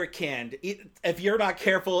anywhere it can. If you're not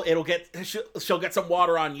careful, she'll get some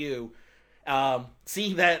water on you.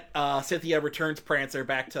 Seeing that Cynthia returns Prancer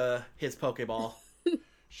back to his Pokeball.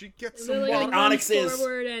 She gets some Lillian water. runs Onyxes.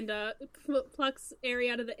 forward and plucks Aerie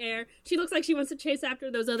out of the air. She looks like she wants to chase after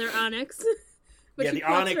those other Onyx. But Yeah, she the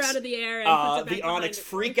plucks Onyx, her out of the air and puts her back the behind Onyx it.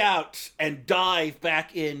 freak out and dive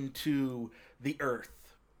back into the earth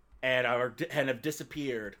and have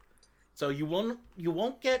disappeared. So you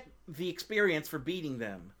won't get the experience for beating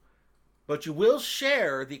them, but you will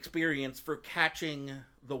share the experience for catching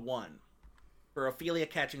the one, for Ophelia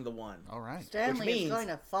catching the one. All right. Stanley means- is going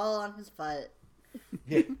to fall on his butt.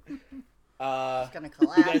 He's He's going to You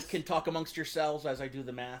collapse. guys can talk amongst yourselves as I do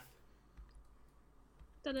the math.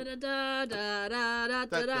 Da da da da da da da da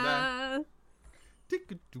Da-da-da. da.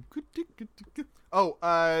 Oh,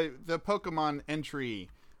 the Pokemon entry.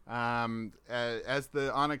 As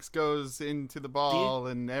the Onyx goes into the ball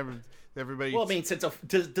and everybody. Well, I mean,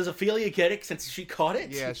 does Ophelia get it since she caught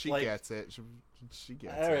it? yeah, she Like, gets it. She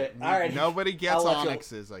gets All right, it. all right. Nobody gets I'll let you-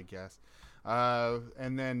 Onyxes, I guess.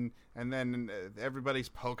 And then everybody's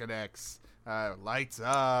Pokedex lights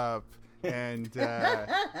up. And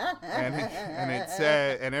it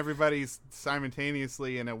said, and everybody's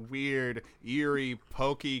simultaneously in a weird, eerie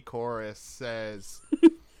Poke chorus says,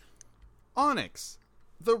 Onyx,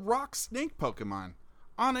 the rock snake Pokemon.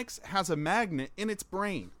 Onyx has a magnet in its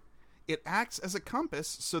brain. It acts as a compass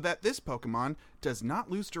so that this Pokemon does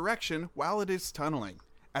not lose direction while it is tunneling.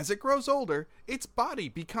 As it grows older, its body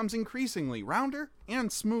becomes increasingly rounder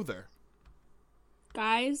and smoother.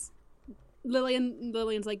 Guys,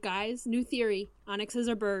 Lillian's like, guys, new theory. Onyxes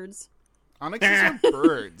are birds. Onyxes are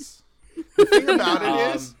birds. The thing about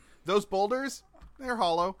it is, those boulders, they're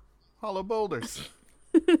hollow boulders.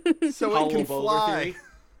 So it can Boulder fly.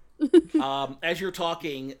 theory. As you're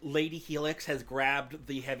talking, Lady Helix has grabbed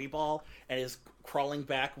the heavy ball and is crawling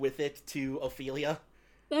back with it to Ophelia.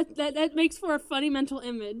 That makes for a funny mental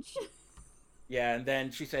image. Yeah, and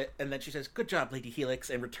then she says, "Good job, Lady Helix,"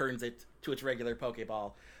 and returns it to its regular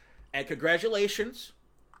Pokeball. And congratulations,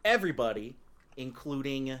 everybody,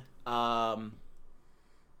 including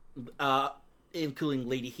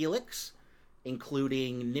Lady Helix,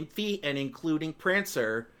 including Nymphy, and including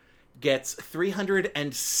Prancer, gets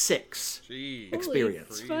 306 Gee.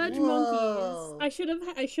 experience. Holy fudge Whoa.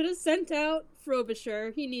 monkeys! I should have sent out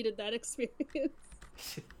Frobisher. He needed that experience.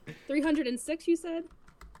 306, you said?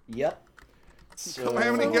 Yep. So,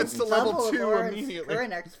 How many gets to level Double 2 Lawrence immediately?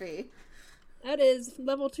 Current XP. That is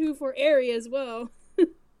level 2 for Aerie as well.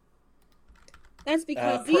 That's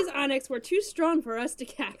because these Onyx were too strong for us to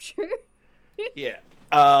capture. Yeah.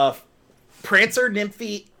 Prancer,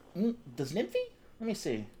 Nymphy. Does Nymphy? Let me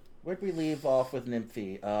see. Where'd we leave off with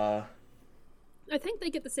Nymphy? I think they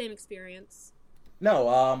get the same experience.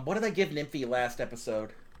 No. What did I give Nymphy last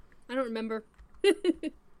episode? I don't remember.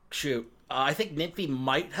 Shoot. I think Nymphy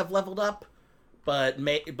might have leveled up, but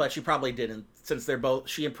she probably didn't, since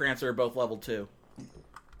she and Prancer are both level 2.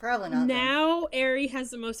 Probably not. then. Now Aerie has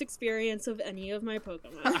the most experience of any of my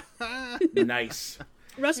Pokemon. Nice.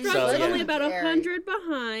 Restaurant's So, yeah. only about Aerie. 100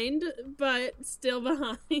 behind, but still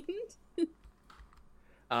behind.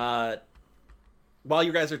 While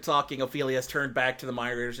you guys are talking, Ophelia's turned back to the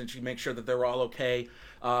miners, and she makes sure that they're all okay.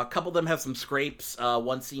 A couple of them have some scrapes.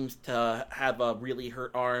 One seems to have a really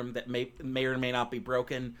hurt arm that may or may not be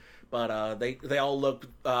broken, but they all look,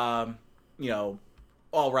 all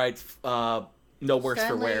right. No worse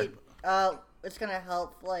for wear. It's gonna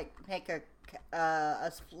help, like, make a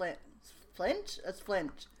splint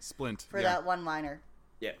Splint. for yeah. that one miner.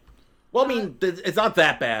 Yeah. Well, I mean, it's not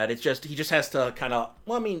that bad. It's just he just has to kind of.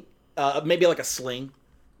 Well, I mean, maybe like a sling,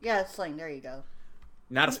 Yeah, sling. There you go.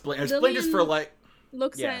 not a splint. A splint is for like.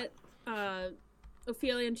 Looks Yeah. at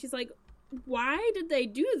Ophelia and she's like, why did they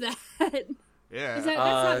do that? Yeah. That's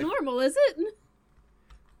not normal, is it?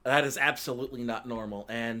 That is absolutely not normal.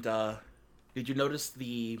 And did you notice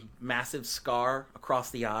the massive scar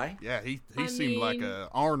across the eye? Yeah, he I seemed like mean- a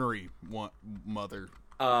ornery mother.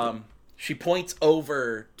 She points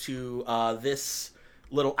over to this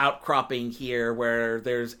little outcropping here where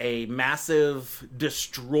there's a massive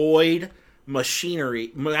destroyed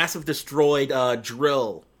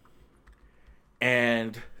drill.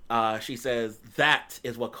 And she says that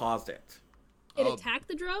is what caused it. It Oh. attacked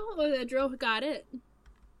the drill, or the drill got it?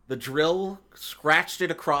 The drill scratched it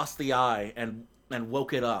across the eye and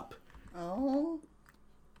woke it up. Oh.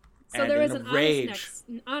 So And there in is a an rage-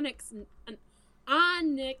 an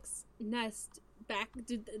onyx nest back.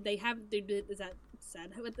 Did they have? Is that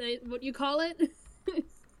what you call it?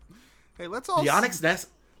 Hey, let's all The onyx nest.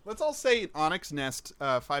 let's all say onyx nest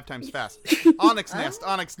 5 times fast. Onyx nest,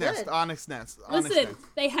 onyx nest, good. onyx nest, onyx Listen, nest.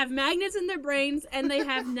 they have magnets in their brains and they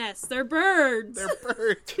have nests. They're birds. They're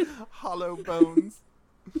birds. Hollow bones.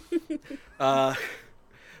 But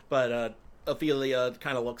Ophelia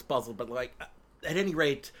kind of looks puzzled. But like, at any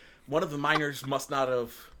rate, one of the miners must not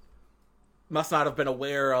have been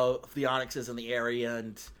aware of the onyxes in the area,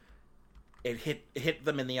 and it hit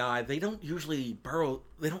them in the eye. They don't usually burrow.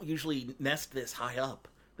 They don't usually nest this high up.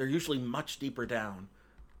 They're usually much deeper down.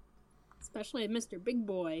 Especially Mr. Big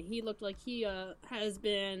Boy. He looked like he has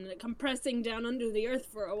been compressing down under the earth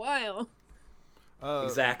for a while.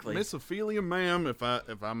 Exactly. Miss Ophelia, ma'am, if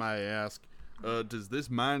I may ask, does this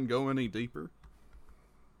mine go any deeper?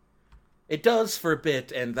 It does for a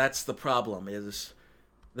bit, and that's the problem. Is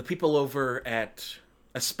the people over at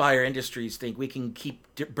Aspire Industries think we can keep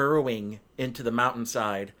burrowing into the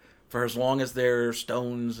mountainside for as long as there are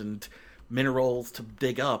stones and minerals to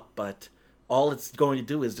dig up, but all it's going to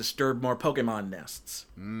do is disturb more Pokemon nests.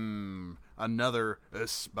 Another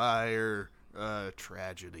Aspire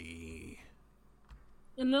tragedy.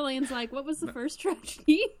 And Lillian's like, what was the first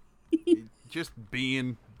tragedy? Just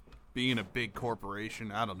being a big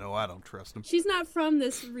corporation. I don't know. I don't trust them. She's not from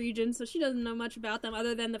this region, so she doesn't know much about them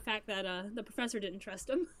other than the fact that the professor didn't trust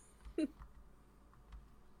them.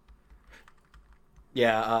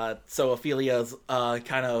 Yeah, so Ophelia's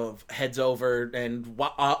kind of heads over, and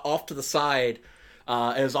off to the side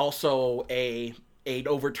is also an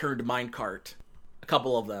overturned minecart, a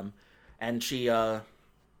couple of them, and she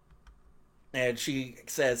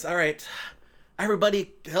says, "All right,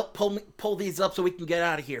 everybody, help pull these up so we can get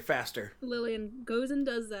out of here faster." Lillian goes and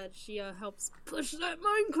does that. She helps push that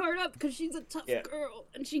minecart up because she's a tough girl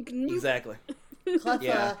and she can move. Exactly.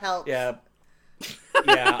 Cleffa helps. Yeah.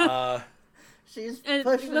 She's And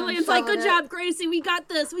pushing Lillian's and like, "Good shoving job, Gracie. We got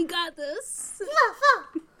this. We got this."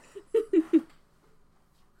 Cleffa!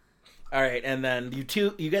 All right, and then you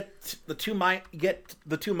get the two mine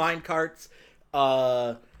carts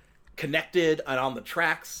connected and on the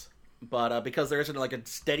tracks, but because there isn't like a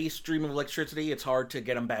steady stream of electricity, it's hard to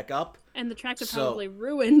get them back up. And the tracks are probably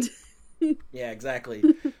ruined. Yeah, exactly.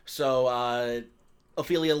 So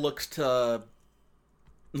Ophelia looks to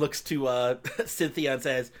Cynthia and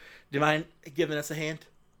says, "Do you mind giving us a hand?"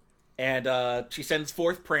 And she sends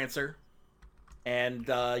forth Prancer, and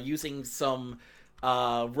using some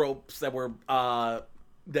ropes that were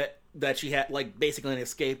that she had, like basically an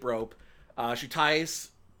escape rope, she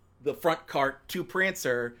ties the front cart to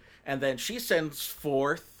Prancer, and then she sends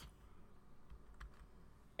forth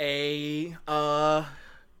a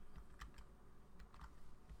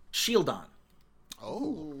Shieldon.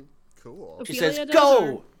 Oh, cool. She Ophelia says, does,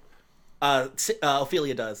 "Go!"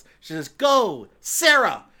 Ophelia does. She says, "Go,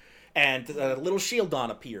 Sarah!" And a little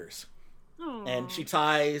Shieldon appears. Aw. And she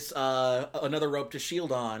ties another rope to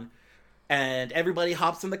Shieldon, and everybody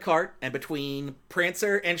hops in the cart, and between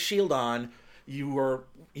Prancer and Shieldon, you're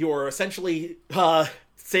essentially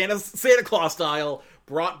Santa Claus style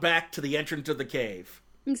brought back to the entrance of the cave.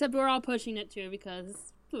 Except we're all pushing it too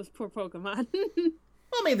because those poor Pokemon.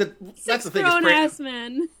 I mean, that's the thing. Grown ass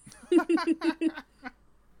men. No,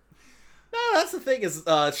 that's the thing is,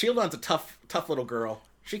 Shieldon's a tough little girl.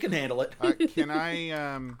 She can handle it. Can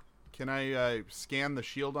I scan the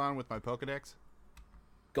Shieldon with my Pokedex?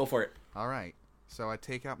 Go for it. All right. So I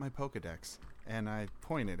take out my Pokedex and I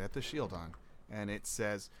point it at the Shieldon, and it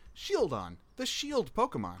says, "Shieldon, the shield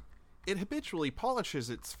Pokemon. It habitually polishes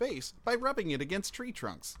its face by rubbing it against tree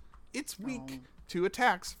trunks. It's weak to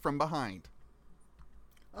attacks from behind."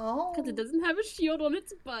 Oh. Because it doesn't have a shield on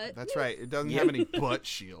its butt. That's right. It doesn't have any butt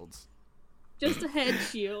shields. Just a head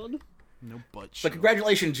shield. No butt So shield.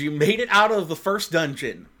 congratulations, you made it out of the first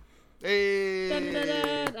dungeon. Hey!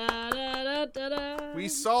 Da-da-da-da-da-da-da. We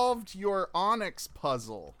solved your Onyx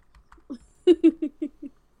puzzle.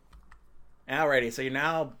 Alrighty, so you're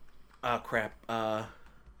now... Oh, crap. I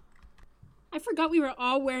forgot we were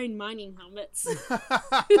all wearing mining helmets. Oh,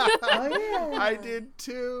 yeah. I did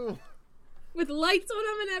too. With lights on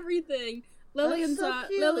them and everything. Lillian's, so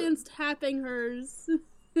cute. Lillian's tapping hers.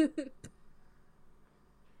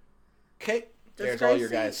 Okay, Does there's all your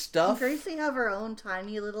Gracie- guys' stuff. Can Gracie have her own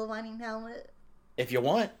tiny little mining helmet? If you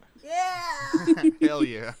want. Yeah! Hell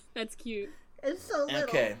yeah. That's cute. It's so little.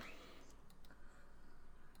 Okay.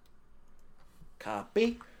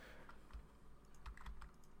 Copy.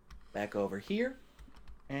 Back over here.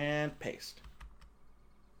 And paste.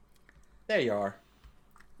 There you are.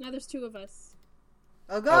 Now there's two of us.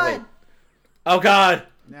 Oh, Oh, God! wait. Oh, God!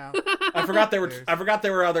 Now I forgot there were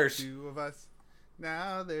others. two of us.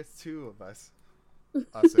 Now there's two of us.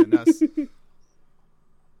 Us and us.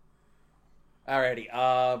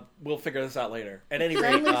 Alrighty, we'll figure this out later. At any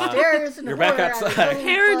rate, Stanley stares in you're back horror at his outside. own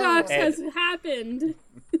Paradox phone. has happened.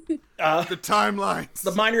 The timelines.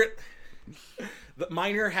 The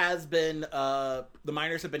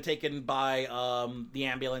miners have been taken by the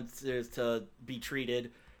ambulances to be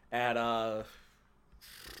treated at I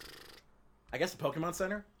guess the Pokemon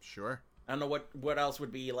Center. Sure. I don't know what else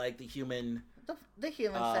would be like the human The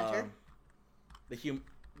human center. the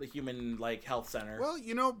human like health center. Well,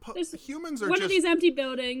 There's- humans are One just of these empty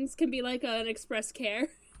buildings can be like an express care.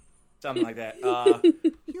 Something like that.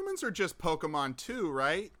 humans are just Pokemon too,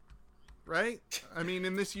 right? Right? I mean,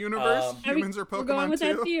 in this universe, humans are We're going Pokemon with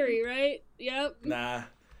too. that theory, right? Yep. nah.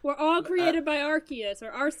 We're all created by Arceus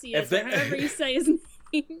or Arceus, If they- or however you say his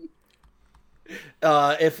name.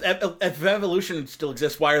 If evolution still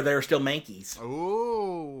exists, why are there still Mankeys?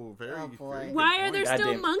 Oh, very. Oh, boy. very good Why are there point. still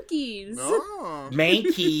Goddamn. monkeys? Oh.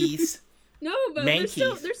 Mankeys. No, but there's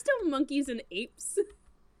still Mankeys. monkeys and apes.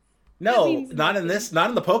 No, means not in nothing. this. Not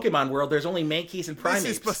in the Pokemon world. There's only Mankeys and primates.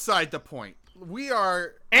 This is beside the point. We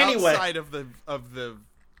are Anyway. outside of the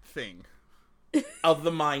thing. of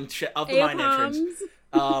the mine entrance.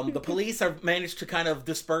 Apoms. The police have managed to kind of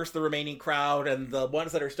disperse the remaining crowd, and the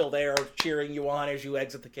ones that are still there are cheering you on as you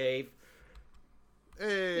exit the cave.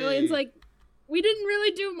 Hey. Lillian's like, we didn't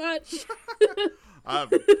really do much.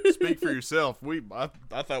 Speak for yourself.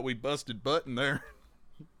 I thought we busted butt in there.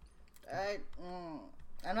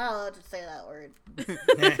 I'm not allowed to say that word.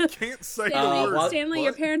 Can't say Stanley, the word. Stanley,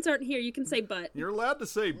 your butt. parents aren't here. You can say butt. You're allowed to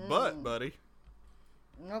say butt, buddy.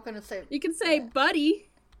 I'm not gonna say. You can say buddy.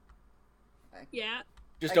 I- Yeah.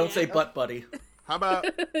 Just don't say Yeah. butt, buddy. How about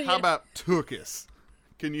Yeah. tookus?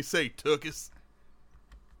 Can you say tookus?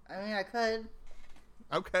 I mean, I could.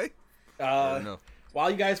 Okay. No.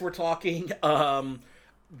 While you guys were talking,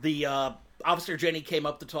 the Officer Jenny came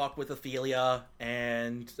up to talk with Ophelia,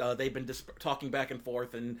 and they've been talking back and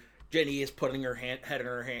forth, and Jenny is putting her head in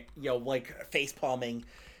her hand, like face palming,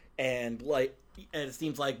 and it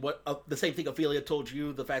seems like what the same thing Ophelia told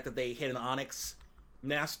you, the fact that they hit an onyx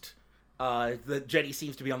nest. That Jenny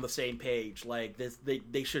seems to be on the same page. Like this,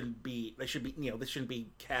 they shouldn't be. This shouldn't be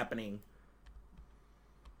happening.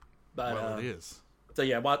 But Well, it is. so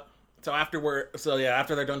yeah,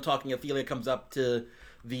 after they're done talking, Ophelia comes up to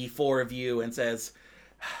the four of you and says,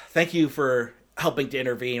 "Thank you for helping to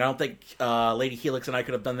intervene. I don't think Lady Helix and I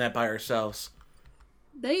could have done that by ourselves."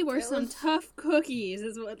 They were some was- tough cookies,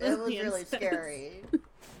 is what It was Lillian really says. scary.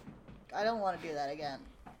 I don't want to do that again.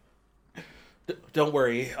 Don't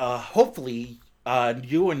worry. Hopefully,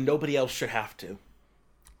 you and nobody else should have to.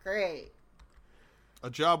 Great. A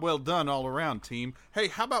job well done all around, team. Hey,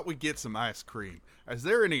 how about we get some ice cream? Is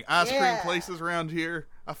there any ice cream Yeah. places around here?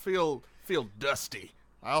 I feel dusty.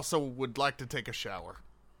 I also would like to take a shower.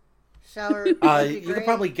 Shower. would be You could great.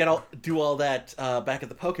 probably do all that back at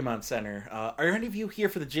the Pokemon Center. Are any of you here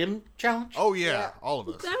for the gym challenge? Oh yeah, Yeah. all of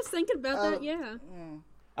us. I was thinking about Oh. that, yeah.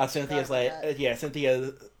 Cynthia's Sorry like, about that.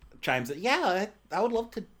 Cynthia chimes in. Yeah, I would love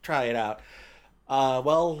to try it out.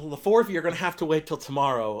 Well, the four of you are going to have to wait till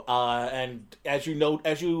tomorrow. And as you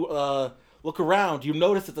look around, you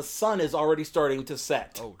notice that the sun is already starting to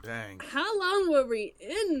set. Oh dang, How long were we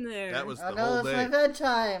in there? that was Oh the no, whole it's my day.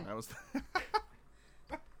 bedtime. That was.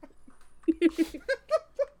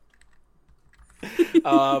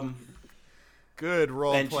 Good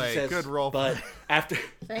role And she play. says, Good role but play.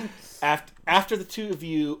 Thanks. after the two of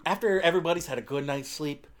you, after everybody's had a good night's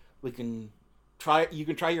sleep, you can try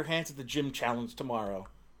your hands at the gym challenge tomorrow.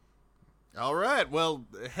 All right. Well,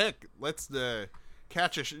 heck, let's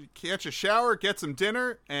catch a shower, get some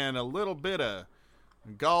dinner, and a little bit of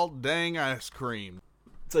gall dang ice cream.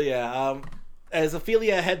 So yeah, as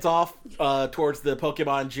Ophelia heads off towards the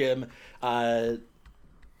Pokemon gym,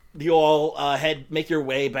 you all make your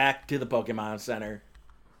way back to the Pokemon Center,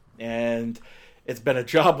 and it's been a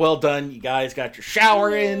job well done. You guys got your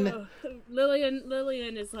shower in. Oh,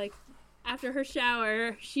 Lillian is like, after her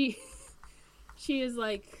shower, she is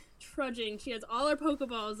like trudging. She has all her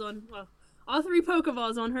Pokeballs on, well, all 3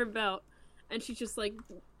 Pokeballs on her belt, and she just like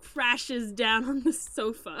crashes down on the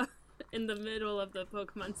sofa in the middle of the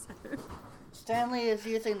Pokemon Center. Stanley is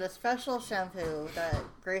using the special shampoo that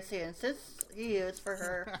Gracie insists he use for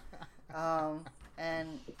her.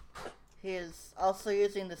 And he is also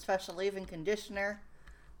using the special leave-in conditioner.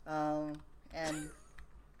 And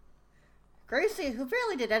Gracie, who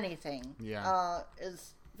barely did anything, Yeah.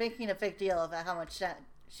 is making a big deal about how much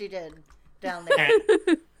she did down there.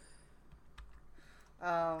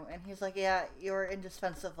 And he's like, yeah, you're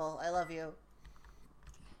indispensable. I love you.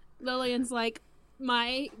 Lillian's like,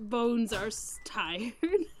 my bones are tired.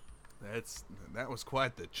 That was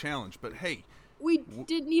quite the challenge. But hey, We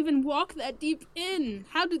didn't even walk that deep in.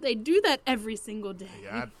 How did they do that every single day?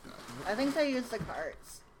 Yeah, I think they use the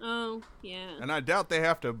carts. Oh, yeah. and I doubt they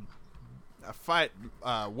have to fight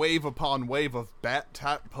wave upon wave of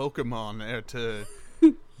bat-type Pokemon there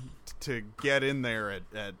to get in there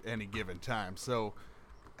at any given time. So,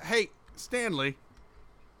 hey, Stanley,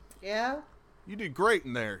 Yeah? you did great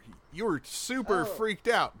in there. You were super Oh. freaked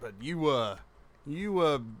out, but you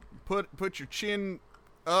put your chin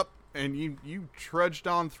up and you trudged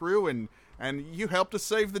on through and you helped us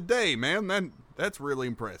save the day, man. That's really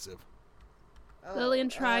impressive. Oh, Lillian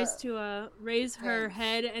tries to raise her thanks.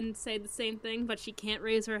 head and say the same thing, but she can't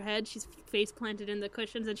raise her head. She's face planted in the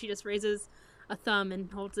cushions, and she just raises a thumb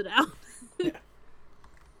and holds it out.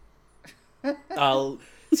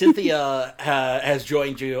 Cynthia has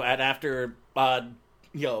joined you, and after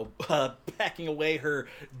packing away her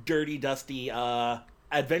dirty, dusty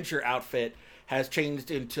adventure outfit, has changed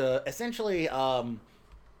into essentially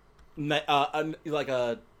like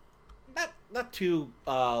a not too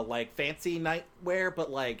like fancy nightwear,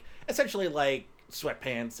 but like essentially like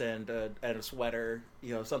sweatpants and a sweater,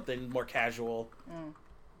 something more casual.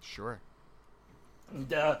 Sure. And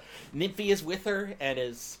Nymphy is with her and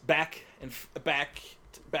is back in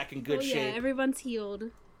good Oh yeah, shape. everyone's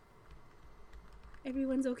healed.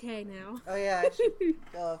 Everyone's okay now. Oh yeah, I should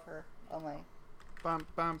go over. Oh my. Bum,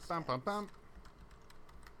 bum, bum, bum,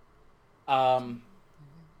 bum.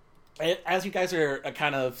 As you guys are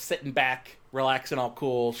kind of sitting back, relaxing, all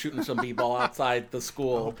cool, shooting some b-ball outside the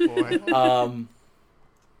school, Boy.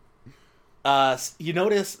 you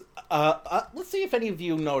notice. Let's see if any of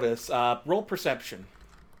you notice. Roll perception.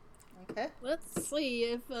 Okay. Let's see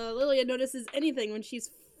if Lilia notices anything when she's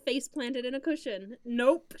face planted in a cushion.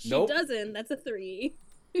 Nope, she Nope. doesn't. That's a 3.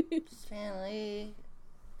 Stanley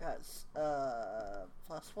got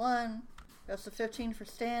 +1. That's a 15 for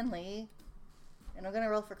Stanley. And I'm gonna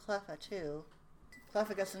roll for Cleffa too.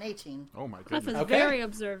 Cleffa gets an 18. Oh my Clef is goodness. Okay. very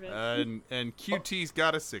observant. And QT's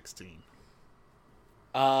got a 16.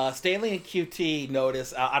 Stanley and QT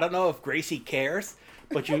notice. I don't know if Gracie cares,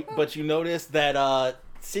 but you notice that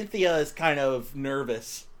Cynthia is kind of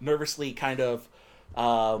nervously kind of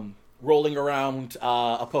rolling around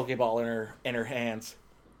a Pokeball in her hands.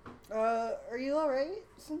 Are you alright,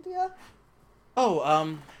 Cynthia?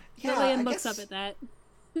 Oh, yeah. Lillian I looks guess, up at that.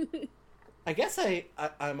 I guess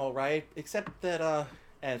I'm all right, except that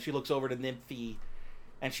and she looks over to Nymphy,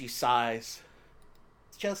 and she sighs.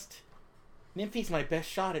 It's just Nymphy's my best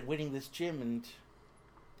shot at winning this gym, and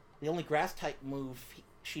the only grass type move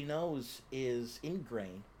she knows is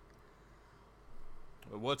Ingrain.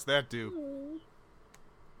 What's that do?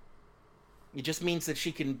 It just means that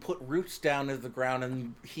she can put roots down into the ground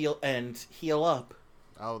and heal up.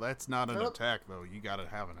 Oh, that's not an Nope. attack, though. You gotta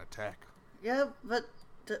have an attack. Yeah, but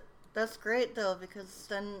that's great though, because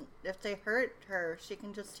then if they hurt her, she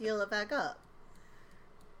can just heal it back up.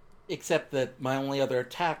 Except that my only other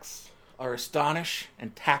attacks are Astonish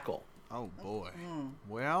and Tackle. Oh, boy.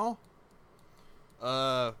 Well,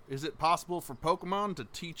 is it possible for Pokemon to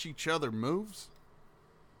teach each other moves?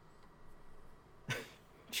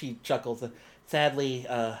 She chuckles. Sadly,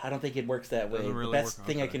 I don't think it works that way. Doesn't really The best work,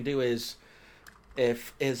 thing I okay. can do is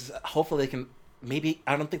hopefully they can maybe.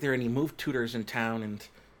 I don't think there are any move tutors in town, and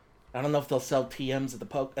I don't know if they'll sell TMs at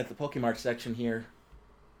the Pokemart section here.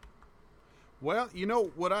 Well, you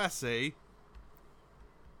know what I say.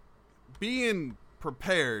 Being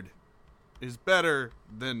prepared is better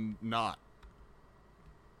than not.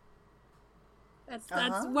 That's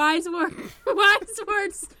Uh-huh. wise words. Wise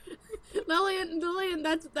words. Lillian,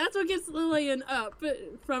 that's what gets Lillian up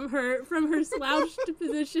from her slouched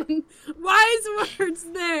position. Wise words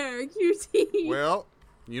there, QT. Well,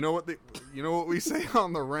 you know what we say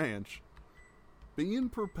on the ranch. Being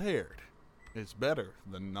prepared is better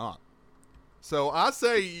than not. So I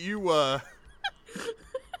say you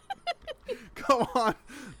go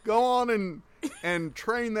on and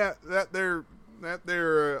train that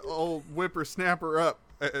there old whippersnapper up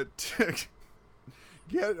to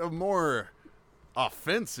get a more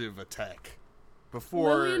offensive attack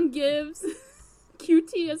before. Lillian gives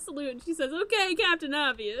QT a salute. And she says, "Okay, Captain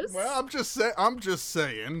Obvious." Well, I'm just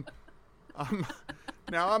saying.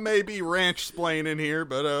 Now I may be ranch splaining here,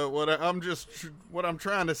 but what I'm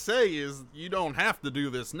trying to say is you don't have to do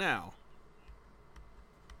this now.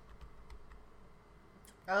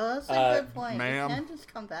 Oh, that's a good point. ma'am. You can't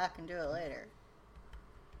just come back and do it later.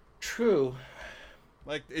 True.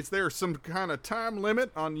 Like, is there some kind of time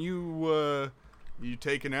limit on you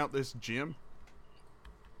taking out this gym?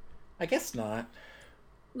 I guess not.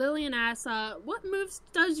 Lillian asks, "What moves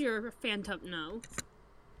does your Phantom know?"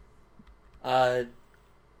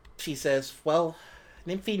 she says, well,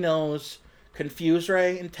 Nymphie knows Confuse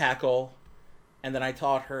Ray and Tackle, and then I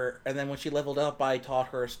taught her, and then when she leveled up, I taught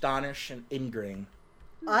her Astonish and Ingrain.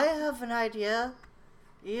 I have an idea.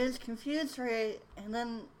 You use Confuse Ray and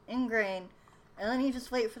then Ingrain, and then you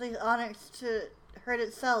just wait for the Onyx to hurt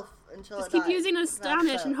itself until Just it keep dies. using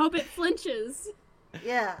Astonish That's and it. hope it flinches.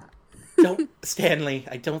 Yeah. Don't, Stanley,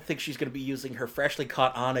 I don't think she's going to be using her freshly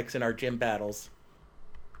caught Onyx in our gym battles.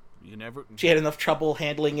 You never. She had enough trouble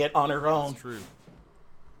handling it on her own. That's true.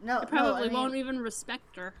 No, I probably I mean, won't even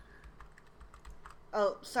respect her.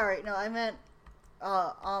 Oh, sorry. No, I meant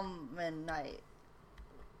Omnite.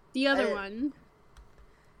 The other I- one.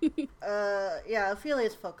 Yeah,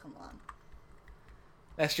 Ophelia's Pokemon.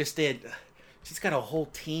 That's just it. She's got a whole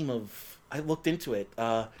team of... I looked into it.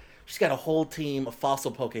 She's got a whole team of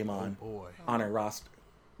fossil Pokemon Boy. on her roster.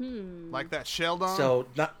 Like that Sheldon? So,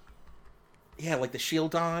 not... Yeah, like the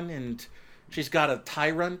Shieldon, and she's got a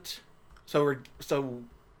Tyrant. So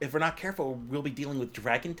if we're not careful, we'll be dealing with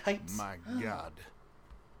Dragon types. My God.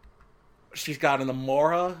 She's got an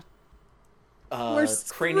Amora. We're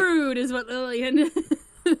screwed, is what Lillian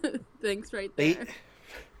thinks right there.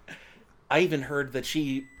 I even heard that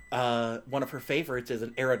she... one of her favorites is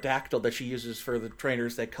an Aerodactyl that she uses for the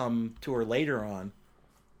trainers that come to her later on.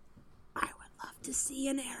 I would love to see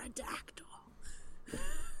an Aerodactyl.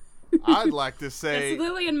 I'd like to say. Yes,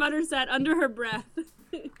 Lillian mutters that under her breath.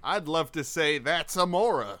 I'd love to say that's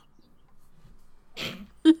Amora.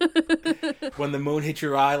 When the moon hits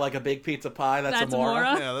your eye like a big pizza pie, that's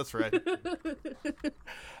Amora. Amora. Yeah, that's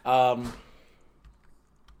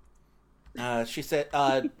right. She said,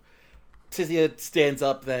 Cynthia stands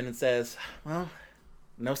up then and says, well,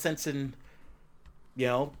 no sense in,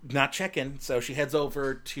 not checking. So she heads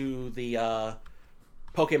over to the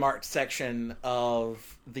Pokemart section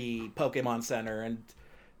of the Pokemon Center, and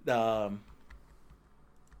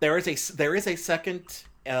there is a second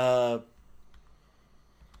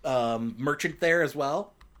merchant there as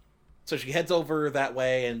well. So she heads over that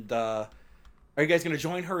way, and are you guys going to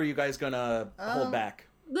join her, or are you guys going to hold back?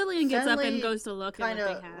 Lillian gets up Stanley and goes to look at kind what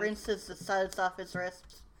of they have. rinses the suds off his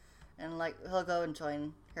wrists, and he'll go and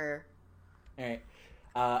join her. All right.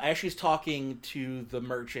 As she's talking to the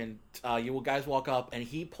merchant, you guys walk up, and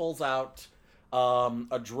he pulls out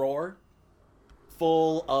a drawer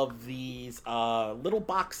full of these little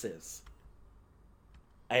boxes,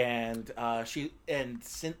 and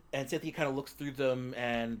Cynthia kind of looks through them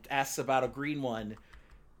and asks about a green one.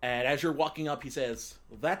 And as you're walking up, he says,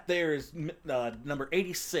 "That there is number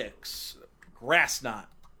 86, Grass Knot."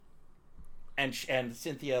 And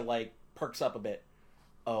Cynthia perks up a bit.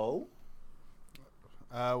 Oh.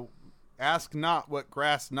 Ask not what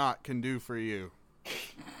Grass Knot can do for you.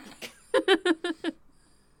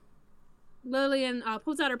 Lillian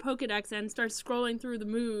pulls out her Pokedex and starts scrolling through the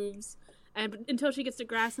moves, and until she gets to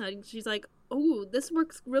Grass Knot, she's like, "Oh, this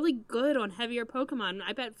works really good on heavier Pokemon.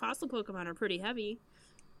 I bet fossil Pokemon are pretty heavy."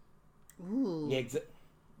 Ooh. Yeah.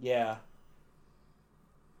 Yeah.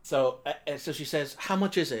 So she says, "How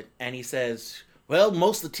much is it?" And he says, "Well,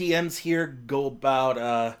 most of the TMs here go about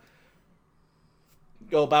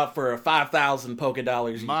for 5,000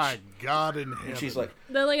 Pokedollars each." My God in heaven. And she's like,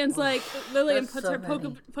 Lillian That's puts so her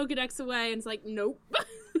many. Pokedex away and is like, "Nope."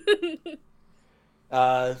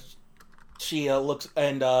 she looks,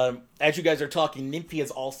 and as you guys are talking, Nymphie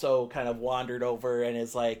has also kind of wandered over and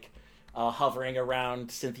is hovering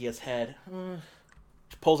around Cynthia's head.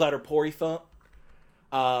 She pulls out her Poryphone.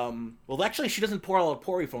 Well, actually, she doesn't pull out a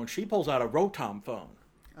Poryphone. She pulls out a Rotom phone.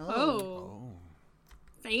 Oh.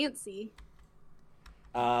 Fancy.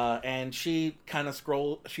 And she kind of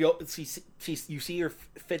scrolls. You see her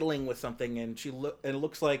fiddling with something, and it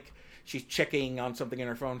looks like she's checking on something in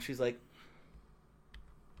her phone. She's like,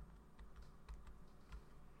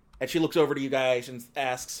 and she looks over to you guys and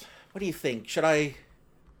asks, "What do you think? Should I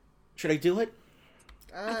do it?"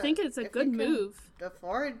 I think it's a if good you can move.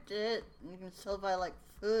 Afford it. You can still buy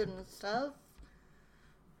food and stuff.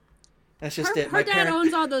 That's just Her, it. her dad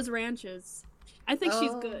owns all those ranches. I think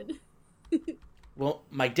she's Oh. good. Well,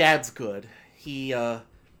 my dad's good. He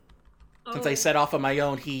since I set off on my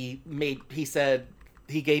own, he said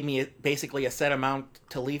he gave me basically a set amount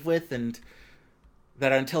to leave with, and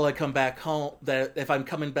that until I come back home, that if I'm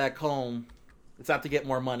coming back home, it's not to get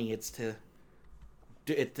more money, it's to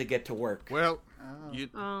get to work. Well, you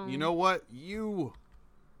know what? You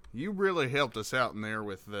really helped us out in there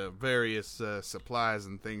with the various supplies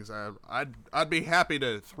and things. I'd be happy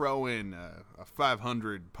to throw in a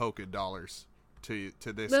 500 Pokedollars to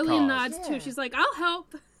this Lillian cause. nods Yeah. too. She's like, "I'll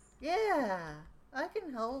help." Yeah, I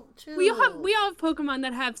can help too. We all have Pokemon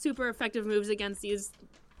that have super effective moves against these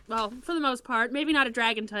Well, for the most part, maybe not a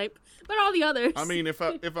dragon type, but all the others. I mean, if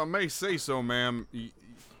I may say so, ma'am,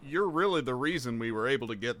 you're really the reason we were able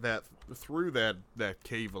to get that through that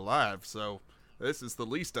cave alive. So this is the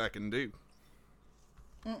least I can do.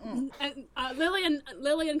 And,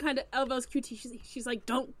 Lillian kind of elbows QT. She's like,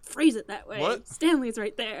 "Don't phrase it that way. What? Stanley's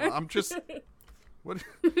right there." I'm just. What?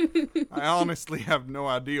 I honestly have no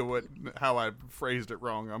idea how I phrased it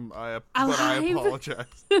wrong. But I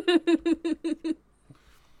apologize.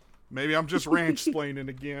 Maybe I'm just ranch-splaining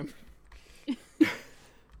again.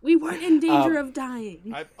 We weren't in danger of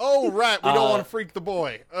dying. Right, we don't want to freak the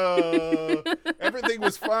boy. Everything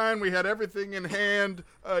was fine. We had everything in hand.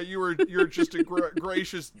 You're just a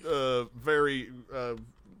gracious, very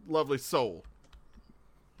lovely soul.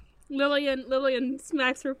 Lillian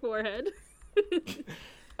smacks her forehead.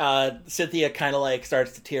 Cynthia kind of like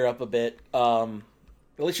starts to tear up a bit. At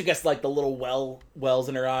least she gets like the little wells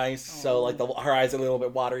in her eyes, so like her eyes are a little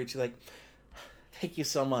bit watery. She's like, "Thank you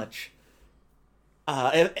so much.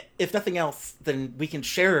 If nothing else, then we can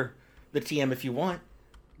share the TM if you want."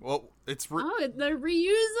 Well, they're reusable.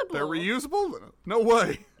 They're reusable? No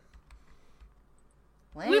way.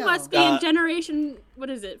 Wow. We must be in generation,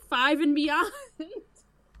 5 and beyond?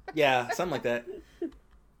 Yeah, something like that.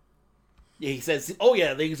 Yeah, he says, "Oh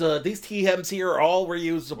yeah, these TMs here are all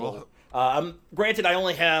reusable." Granted, I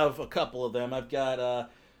only have a couple of them. I got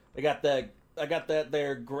that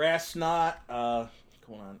there grass knot. Hold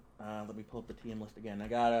on. Let me pull up the TM list again. I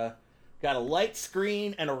got a light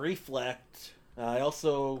screen and a reflect. I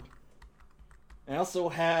also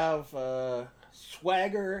have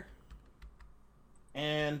swagger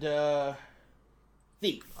and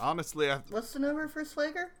thief. Honestly, What's the number for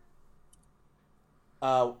Swagger?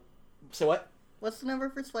 So what? What's the number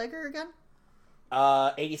for Swagger again?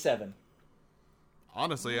 87.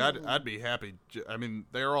 Honestly, I'd be happy. I mean,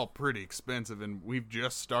 they're all pretty expensive, and we've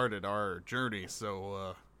just started our journey,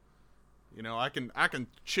 so I can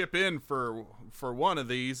chip in for one of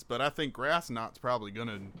these, but I think Grass Knot's probably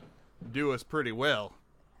gonna do us pretty well.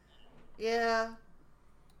 Yeah.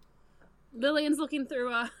 Lillian's looking through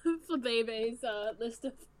Flabebe's list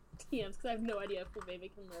of TMs because I have no idea if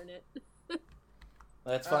Flabebe can learn it.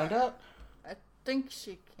 Let's find out. I think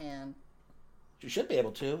she can. She should be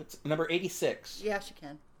able to. It's number 86. Yeah, she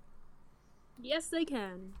can. Yes, they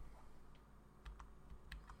can.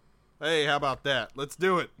 Hey, how about that? Let's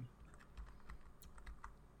do it.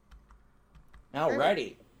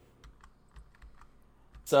 Alrighty.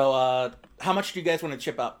 So, how much do you guys want to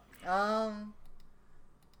chip up?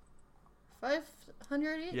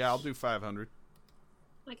 500 each? Yeah, I'll do 500.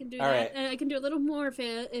 I can do All that. right. And I can do a little more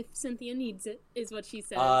if Cynthia needs it, is what she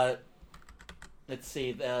said. Let's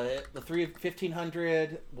see. The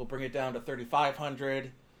 1,500 will bring it down to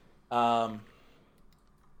 3,500. And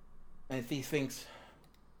if he thinks,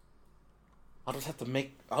 I'll just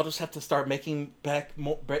have to start making them back in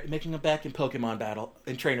Pokemon battle,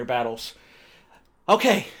 in trainer battles.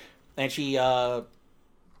 Okay. And you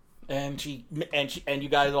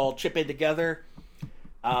guys all chip in together.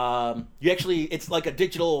 It's like a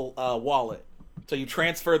digital wallet. So you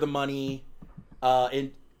transfer the money,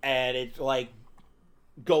 and it like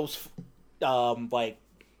goes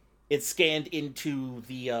it's scanned into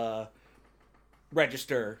the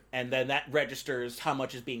register, and then that registers how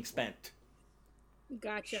much is being spent.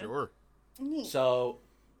 Gotcha. Sure. Neat. So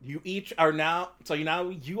you each are now. So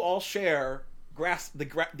you all share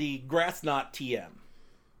the grass knot TM.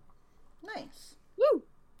 Nice. Woo!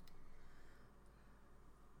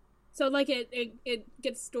 So, like, it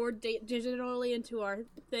gets stored digitally into our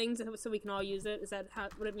things, so we can all use it. Is that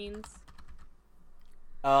what it means?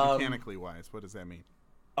 Mechanically wise, what does that mean?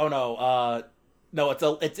 Oh no, no.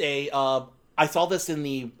 It's a. I saw this in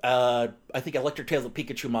the I think Electric Tales of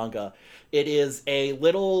Pikachu manga. It is a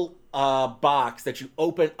little box that you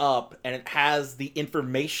open up, and it has the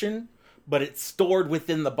information, but it's stored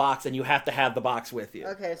within the box, and you have to have the box with you.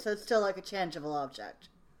 Okay, so it's still like a tangible object.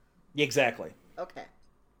 Exactly. Okay.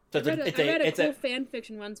 So I read a cool fan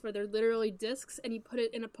fiction once where they're literally discs, and you put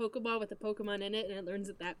it in a Pokeball with a Pokemon in it, and it learns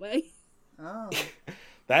it that way. Oh.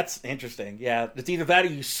 That's interesting. Yeah, it's either that or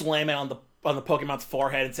you slam it on the Pokemon's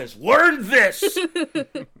forehead and says, "Learn this,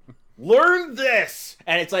 learn this,"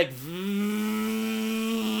 and it's like,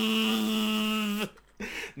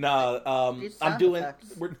 no. I'm doing.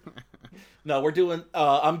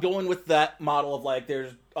 I'm going with that model of like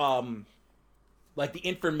there's like the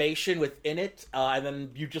information within it, and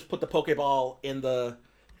then you just put the Pokeball in the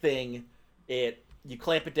thing. You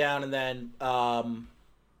clamp it down, and then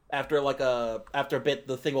after a bit,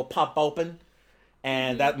 the thing will pop open,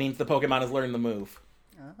 and that means the Pokemon has learned the move.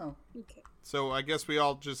 Oh. Okay. So I guess we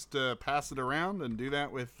all just pass it around and do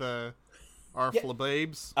that with our Yeah.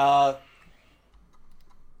 flababes.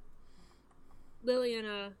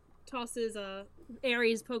 Lillian tosses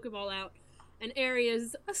Aries' Pokeball out, and Aries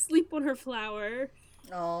is asleep on her flower.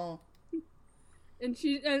 Oh. And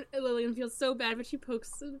Lillian feels so bad, but she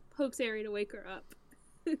pokes Aries to wake her up.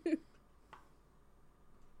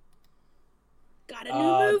 Got a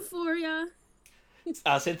new move for ya.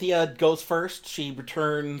 Cynthia goes first. She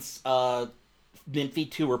returns Nymphy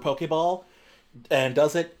to her Pokeball and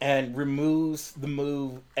does it and removes the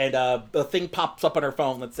move. And the thing pops up on her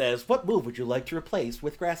phone that says, "What move would you like to replace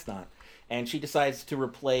with Grass Knot?" And she decides to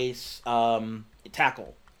replace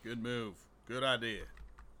Tackle. Good move. Good idea.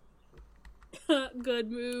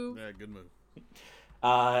 Good move. Yeah, good move.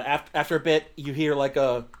 After a bit, you hear like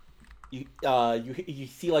you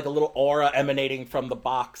see like a little aura emanating from the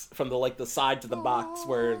box, from the sides of the box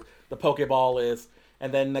where the Pokeball is,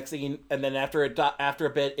 and then after a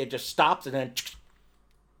bit, it just stops, and then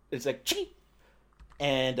it's like chee,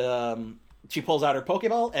 and she pulls out her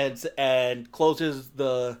Pokeball and closes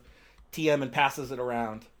the TM and passes it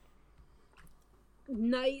around.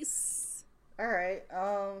 Nice. Alright,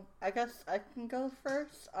 I guess I can go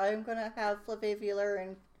first. I'm gonna have Flabébé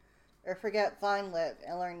learn, or forget Vine Whip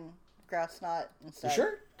and learn Grass Knot instead.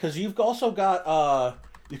 Sure, because you've also got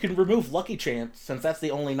you can remove Lucky Chance since that's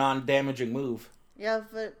the only non-damaging move. Yeah,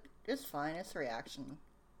 but it's fine. It's a reaction.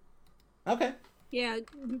 Okay, Yeah.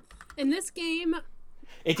 In this game,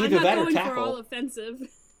 it's I'm either not that or going for Tackle. all offensive.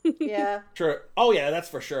 Yeah. Sure. Oh yeah, that's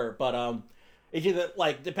for sure. But it's either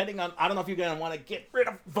like depending on, I don't know if you're gonna want to get rid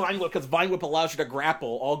of Vine Whip because Vine Whip allows you to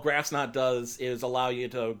grapple. All Grass Knot does is allow you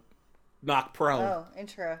to knock prone. Oh,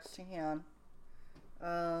 interesting. Hang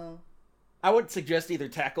on. I would suggest either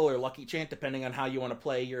Tackle or Lucky Chant depending on how you want to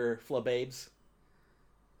play your Flababes.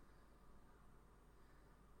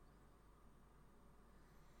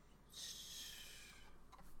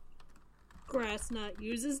 Grass Knot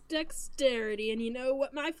uses dexterity, and you know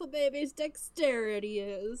what my Flababy's dexterity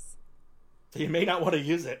is? So you may not want to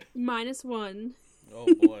use it. -1.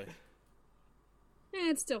 Oh boy.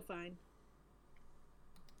 It's still fine.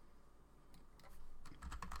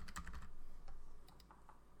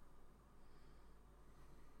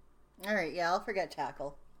 Alright, yeah, I'll forget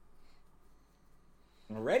Tackle.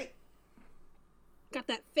 Alrighty. Got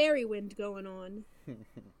that fairy wind going on.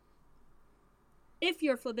 If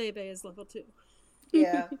your Flabébé is level 2.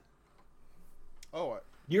 Yeah. Oh,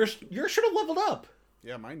 Yours should have leveled up.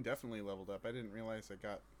 yeah, mine definitely leveled up. I didn't realize I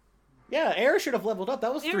got... Yeah, Air should have leveled up.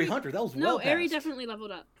 That was Aerie- 300. That was well No, Aerie past. definitely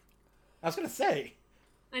leveled up. I was gonna say.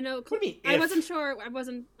 I know. What do you mean, I if? wasn't sure. I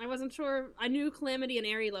wasn't sure. I knew Calamity and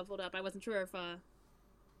Aerie leveled up. I wasn't sure if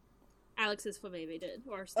Alex's Flabébé did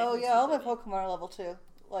or. Oh, Stanley's yeah, all my Flabébé. Pokemon are level 2.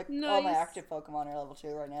 Like, all my Nice. active Pokemon are level 2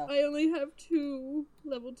 right now. I only have 2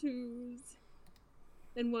 level 2s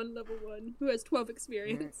and 1 level 1 who has 12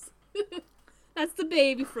 experience. That's the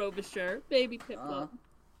baby Frobisher, baby Piplup.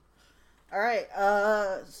 Alright,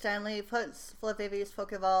 Stanley puts Flabéby's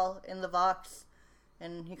Pokeball in the box,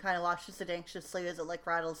 and he kind of watches it anxiously as it, like,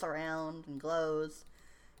 rattles around and glows.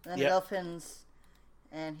 And then Yep. it opens,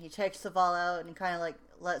 and he takes the ball out, and he kind of, like,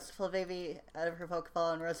 lets Flabébé out of her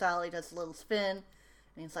Pokeball, and Rosalie does a little spin,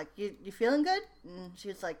 and he's like, you feeling good? And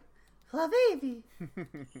she's like, Flabébé!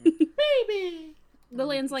 Baby.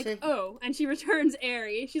 Lillian's like, She- oh, and she returns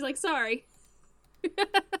Aerie. She's like, sorry.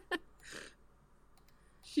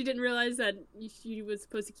 She didn't realize that she was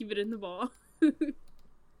supposed to keep it in the ball.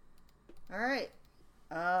 Alright,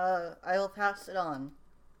 I will pass it on.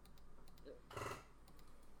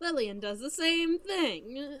 Lillian does the same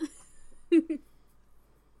thing.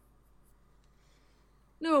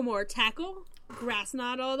 No more Tackle. Grass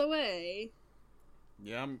Knot all the way.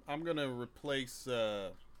 Yeah, I'm gonna replace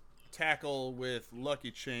Tackle with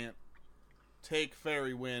Lucky Chant, take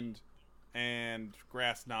Fairy Wind, and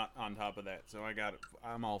Grass Knot on top of that. So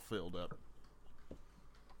I'm all filled up.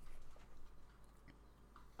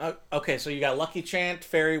 Okay, so you got Lucky Chant,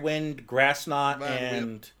 Fairy Wind, Grass Knot, Vine Whip.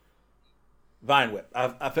 and Vine Whip.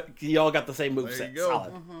 You all got the same There moveset. you go.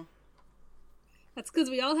 Solid. That's because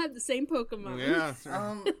we all have the same Pokemon. Yeah.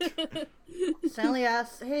 Sure. Stanley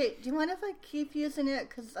asks, hey, do you mind if I keep using it?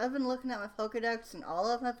 Because I've been looking at my Pokedex and all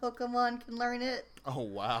of my Pokemon can learn it. Oh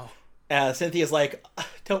wow. Cynthia's like,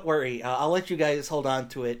 don't worry, I'll let you guys hold on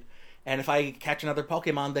to it. And if I catch another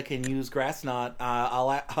Pokemon that can use Grass Knot,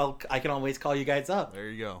 I can always call you guys up. There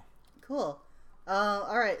you go. Cool.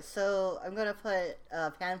 Alright, so I'm going to put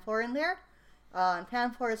Panpour in there. And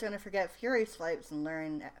Panpour is going to forget Fury Swipes and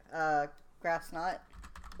learn Grass Knot.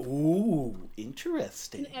 Ooh,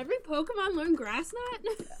 interesting. Can every Pokemon learn Grass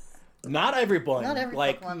Knot? Not everyone. Not every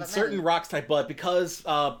like Pokemon, but certain many. rocks type, but because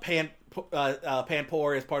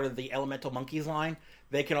Panpour is part of the Elemental Monkeys line,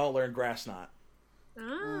 they can all learn Grass Knot.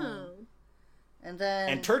 Oh. And then...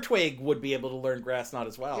 And Turtwig would be able to learn Grass Knot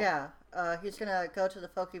as well. Yeah, he's gonna go to the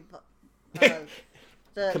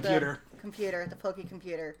the Computer. The Poke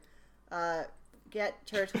computer. Get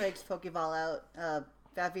Turtwig's Pokeball out,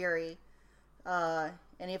 Faviri,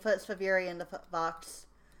 and he puts Faviri in the box,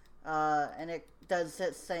 and it does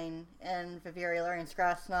its thing, and Faviri learns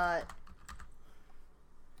Grass Knot.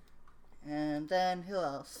 And then who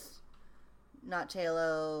else? Not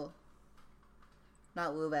Tailo,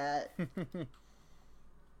 not Woobat.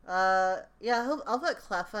 Yeah, I'll put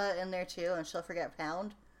Cleffa in there too, and she'll forget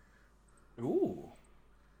Pound. Ooh.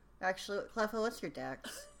 Actually, Cleffa, what's your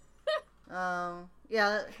dex? Yeah,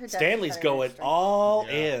 her dex Stanley's is kinda going extra. all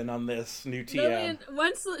in on this new TM. Lillian,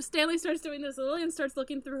 once Stanley starts doing this, Lillian starts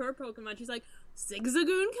looking through her Pokemon. She's like, Zigzagoon can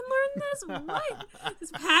learn this? What?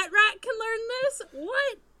 This Patrat can learn this?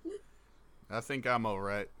 What? I think I'm all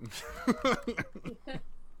right.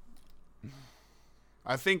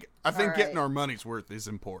 I think right. getting our money's worth is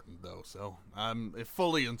important, though. So I'm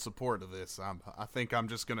fully in support of this. I think I'm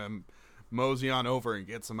just gonna mosey on over and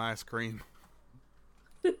get some ice cream.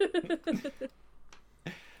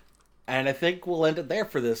 And I think we'll end it there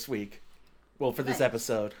for this week. Well, for this Nice.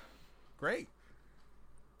 episode. Great.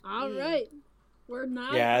 All right. We're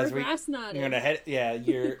not. Yeah, we're as we, grass knotted. you're gonna head. Yeah,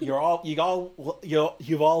 you've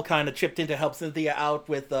all kind of chipped in to help Cynthia out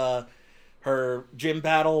with her gym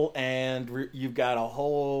battle, and you've got a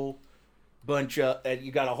whole bunch of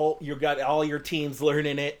you got all your teams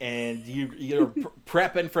learning it, and you're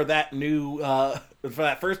prepping for that new for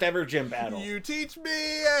that first ever gym battle. You teach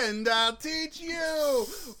me and I'll teach you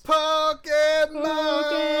Pokemon.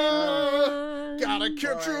 Gotta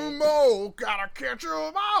catch 'em all. Gotta catch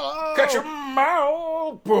 'em all. Catch 'em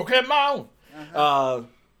all, Pokemon.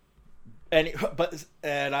 And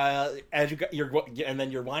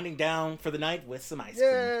then you're winding down for the night with some ice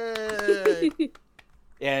cream. Yay!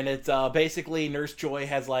 And it's basically Nurse Joy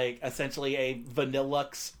has like essentially a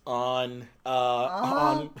Vanillux on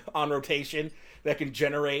rotation that can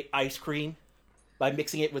generate ice cream by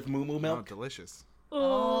mixing it with Moo Moo Oh, milk. delicious.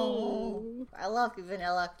 Oh. I love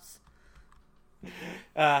Vanillux.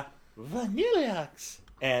 Vanillux.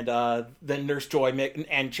 And then Nurse Joy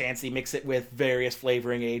and Chansey mix it with various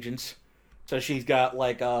flavoring agents. So she's got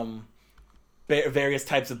like various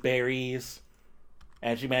types of berries,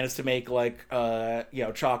 and she managed to make like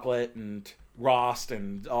chocolate and Rost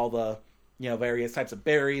and all the various types of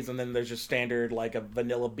berries. And then there's just standard like a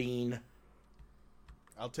vanilla bean.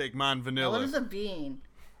 I'll take mine Now, vanilla. what is a bean?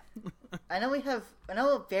 I know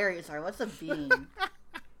what berries are. What's a bean?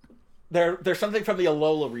 There's something from the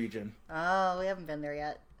Alola region. Oh, we haven't been there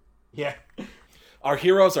yet. Yeah. Our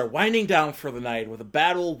heroes are winding down for the night with a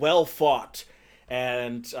battle well fought.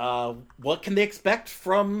 And what can they expect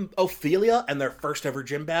from Ophelia and their first ever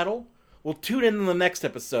gym battle? We'll tune in the next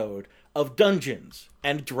episode of Dungeons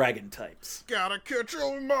and Dragon Types. Gotta catch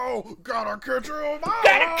 'em all. Gotta catch 'em all.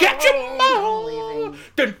 Gotta catch 'em all! leaving.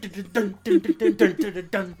 Dun, dun, dun, dun, dun, dun, dun, dun,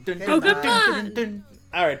 dun, dun, Goodbye. dun, dun.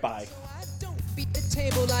 All right, bye. I don't beat the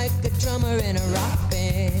table like a drummer in a rock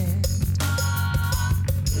band.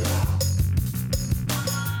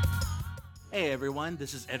 Hey everyone,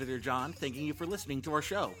 this is Editor John, thanking you for listening to our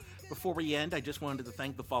show. Before we end, I just wanted to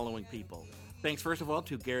thank the following people. Thanks first of all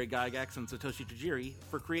to Gary Gygax and Satoshi Tajiri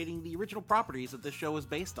for creating the original properties that this show is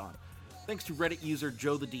based on. Thanks to Reddit user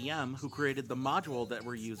Joe the DM, who created the module that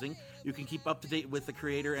we're using. You can keep up to date with the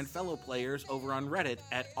creator and fellow players over on Reddit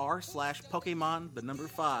at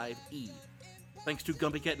r/Pokemon5e. Thanks to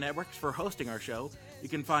Gumby Cat Networks for hosting our show. You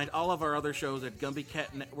can find all of our other shows at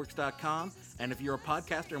GumbyCatNetworks.com, and if you're a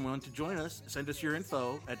podcaster and want to join us, send us your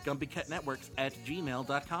info at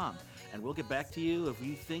GumbyCatNetworks@gmail.com, and we'll get back to you if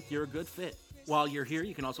we think you're a good fit. While you're here,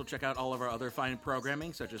 you can also check out all of our other fine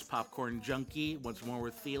programming, such as Popcorn Junkie, What's More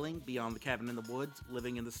Worth Feeling, Beyond the Cabin in the Woods,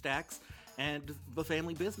 Living in the Stacks, and The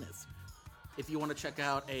Family Business. If you want to check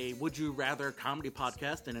out a Would You Rather comedy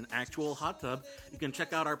podcast in an actual hot tub, you can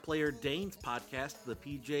check out our Player Dane's podcast, the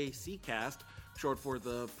PJC Cast, short for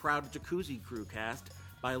the Proud Jacuzzi Crew Cast,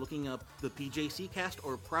 by looking up the PJC Cast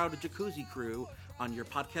or Proud Jacuzzi Crew on your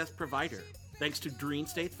podcast provider. Thanks to Dream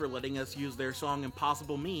States for letting us use their song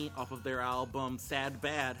Impossible Me off of their album Sad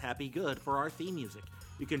Bad, Happy Good for our theme music.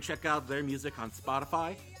 You can check out their music on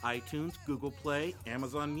Spotify, iTunes, Google Play,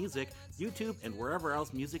 Amazon Music, YouTube, and wherever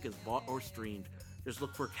else music is bought or streamed. Just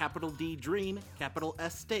look for capital D Dream, capital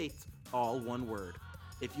S States, all one word.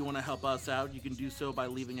 If you want to help us out, you can do so by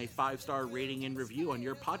leaving a 5-star rating and review on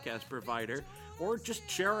your podcast provider, or just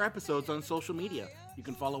share our episodes on social media. You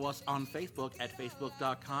can follow us on Facebook at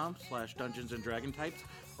facebook.com/Dungeons and Dragon Types,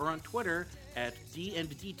 or on Twitter at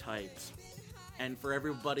D&D Types. And for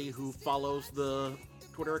everybody who follows the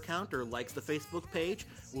Twitter account or likes the Facebook page,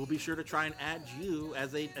 we'll be sure to try and add you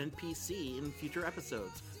as an NPC in future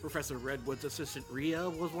episodes. Professor Redwood's assistant Rhea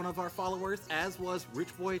was one of our followers, as was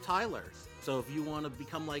Rich Boy Tyler. So if you want to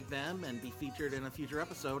become like them and be featured in a future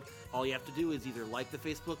episode, all you have to do is either like the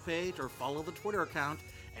Facebook page or follow the Twitter account.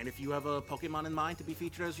 And if you have a Pokemon in mind to be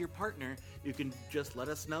featured as your partner, you can just let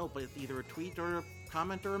us know with either a tweet or a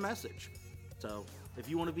comment or a message. So if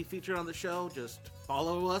you want to be featured on the show, just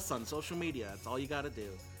follow us on social media. That's all you got to do.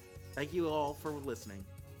 Thank you all for listening.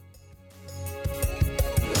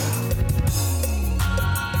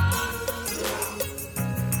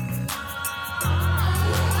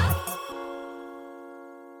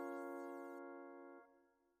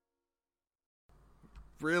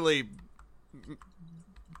 Really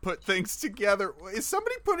put things together. Is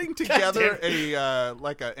somebody putting together an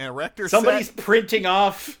erector Somebody's set? printing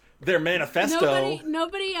off their manifesto.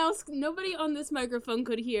 Nobody on this microphone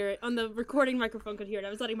could hear it. On the recording microphone could hear it.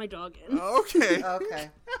 I was letting my dog in. Okay.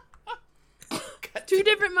 Okay. 2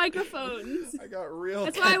 different microphones. I got real.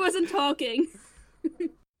 That's why I wasn't talking.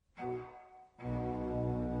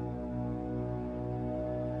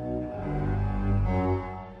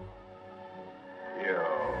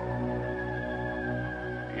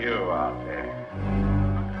 You out there.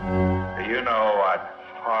 Do you know what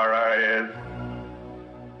horror is?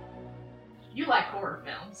 You like horror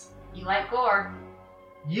films. You like gore.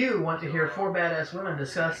 You want to hear 4 badass women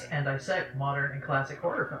discuss and dissect modern and classic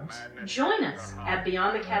horror films. Join us at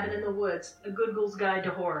Beyond the Cabin in the Woods, a good ghoul's guide to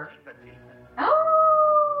horror.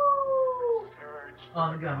 Oh!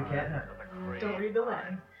 On the Gummy Cat Network. Don't read the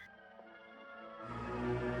Latin.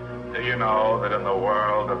 Do you know that in the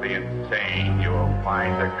world of the insane you will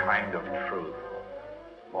find a kind of truth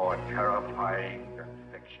more terrifying than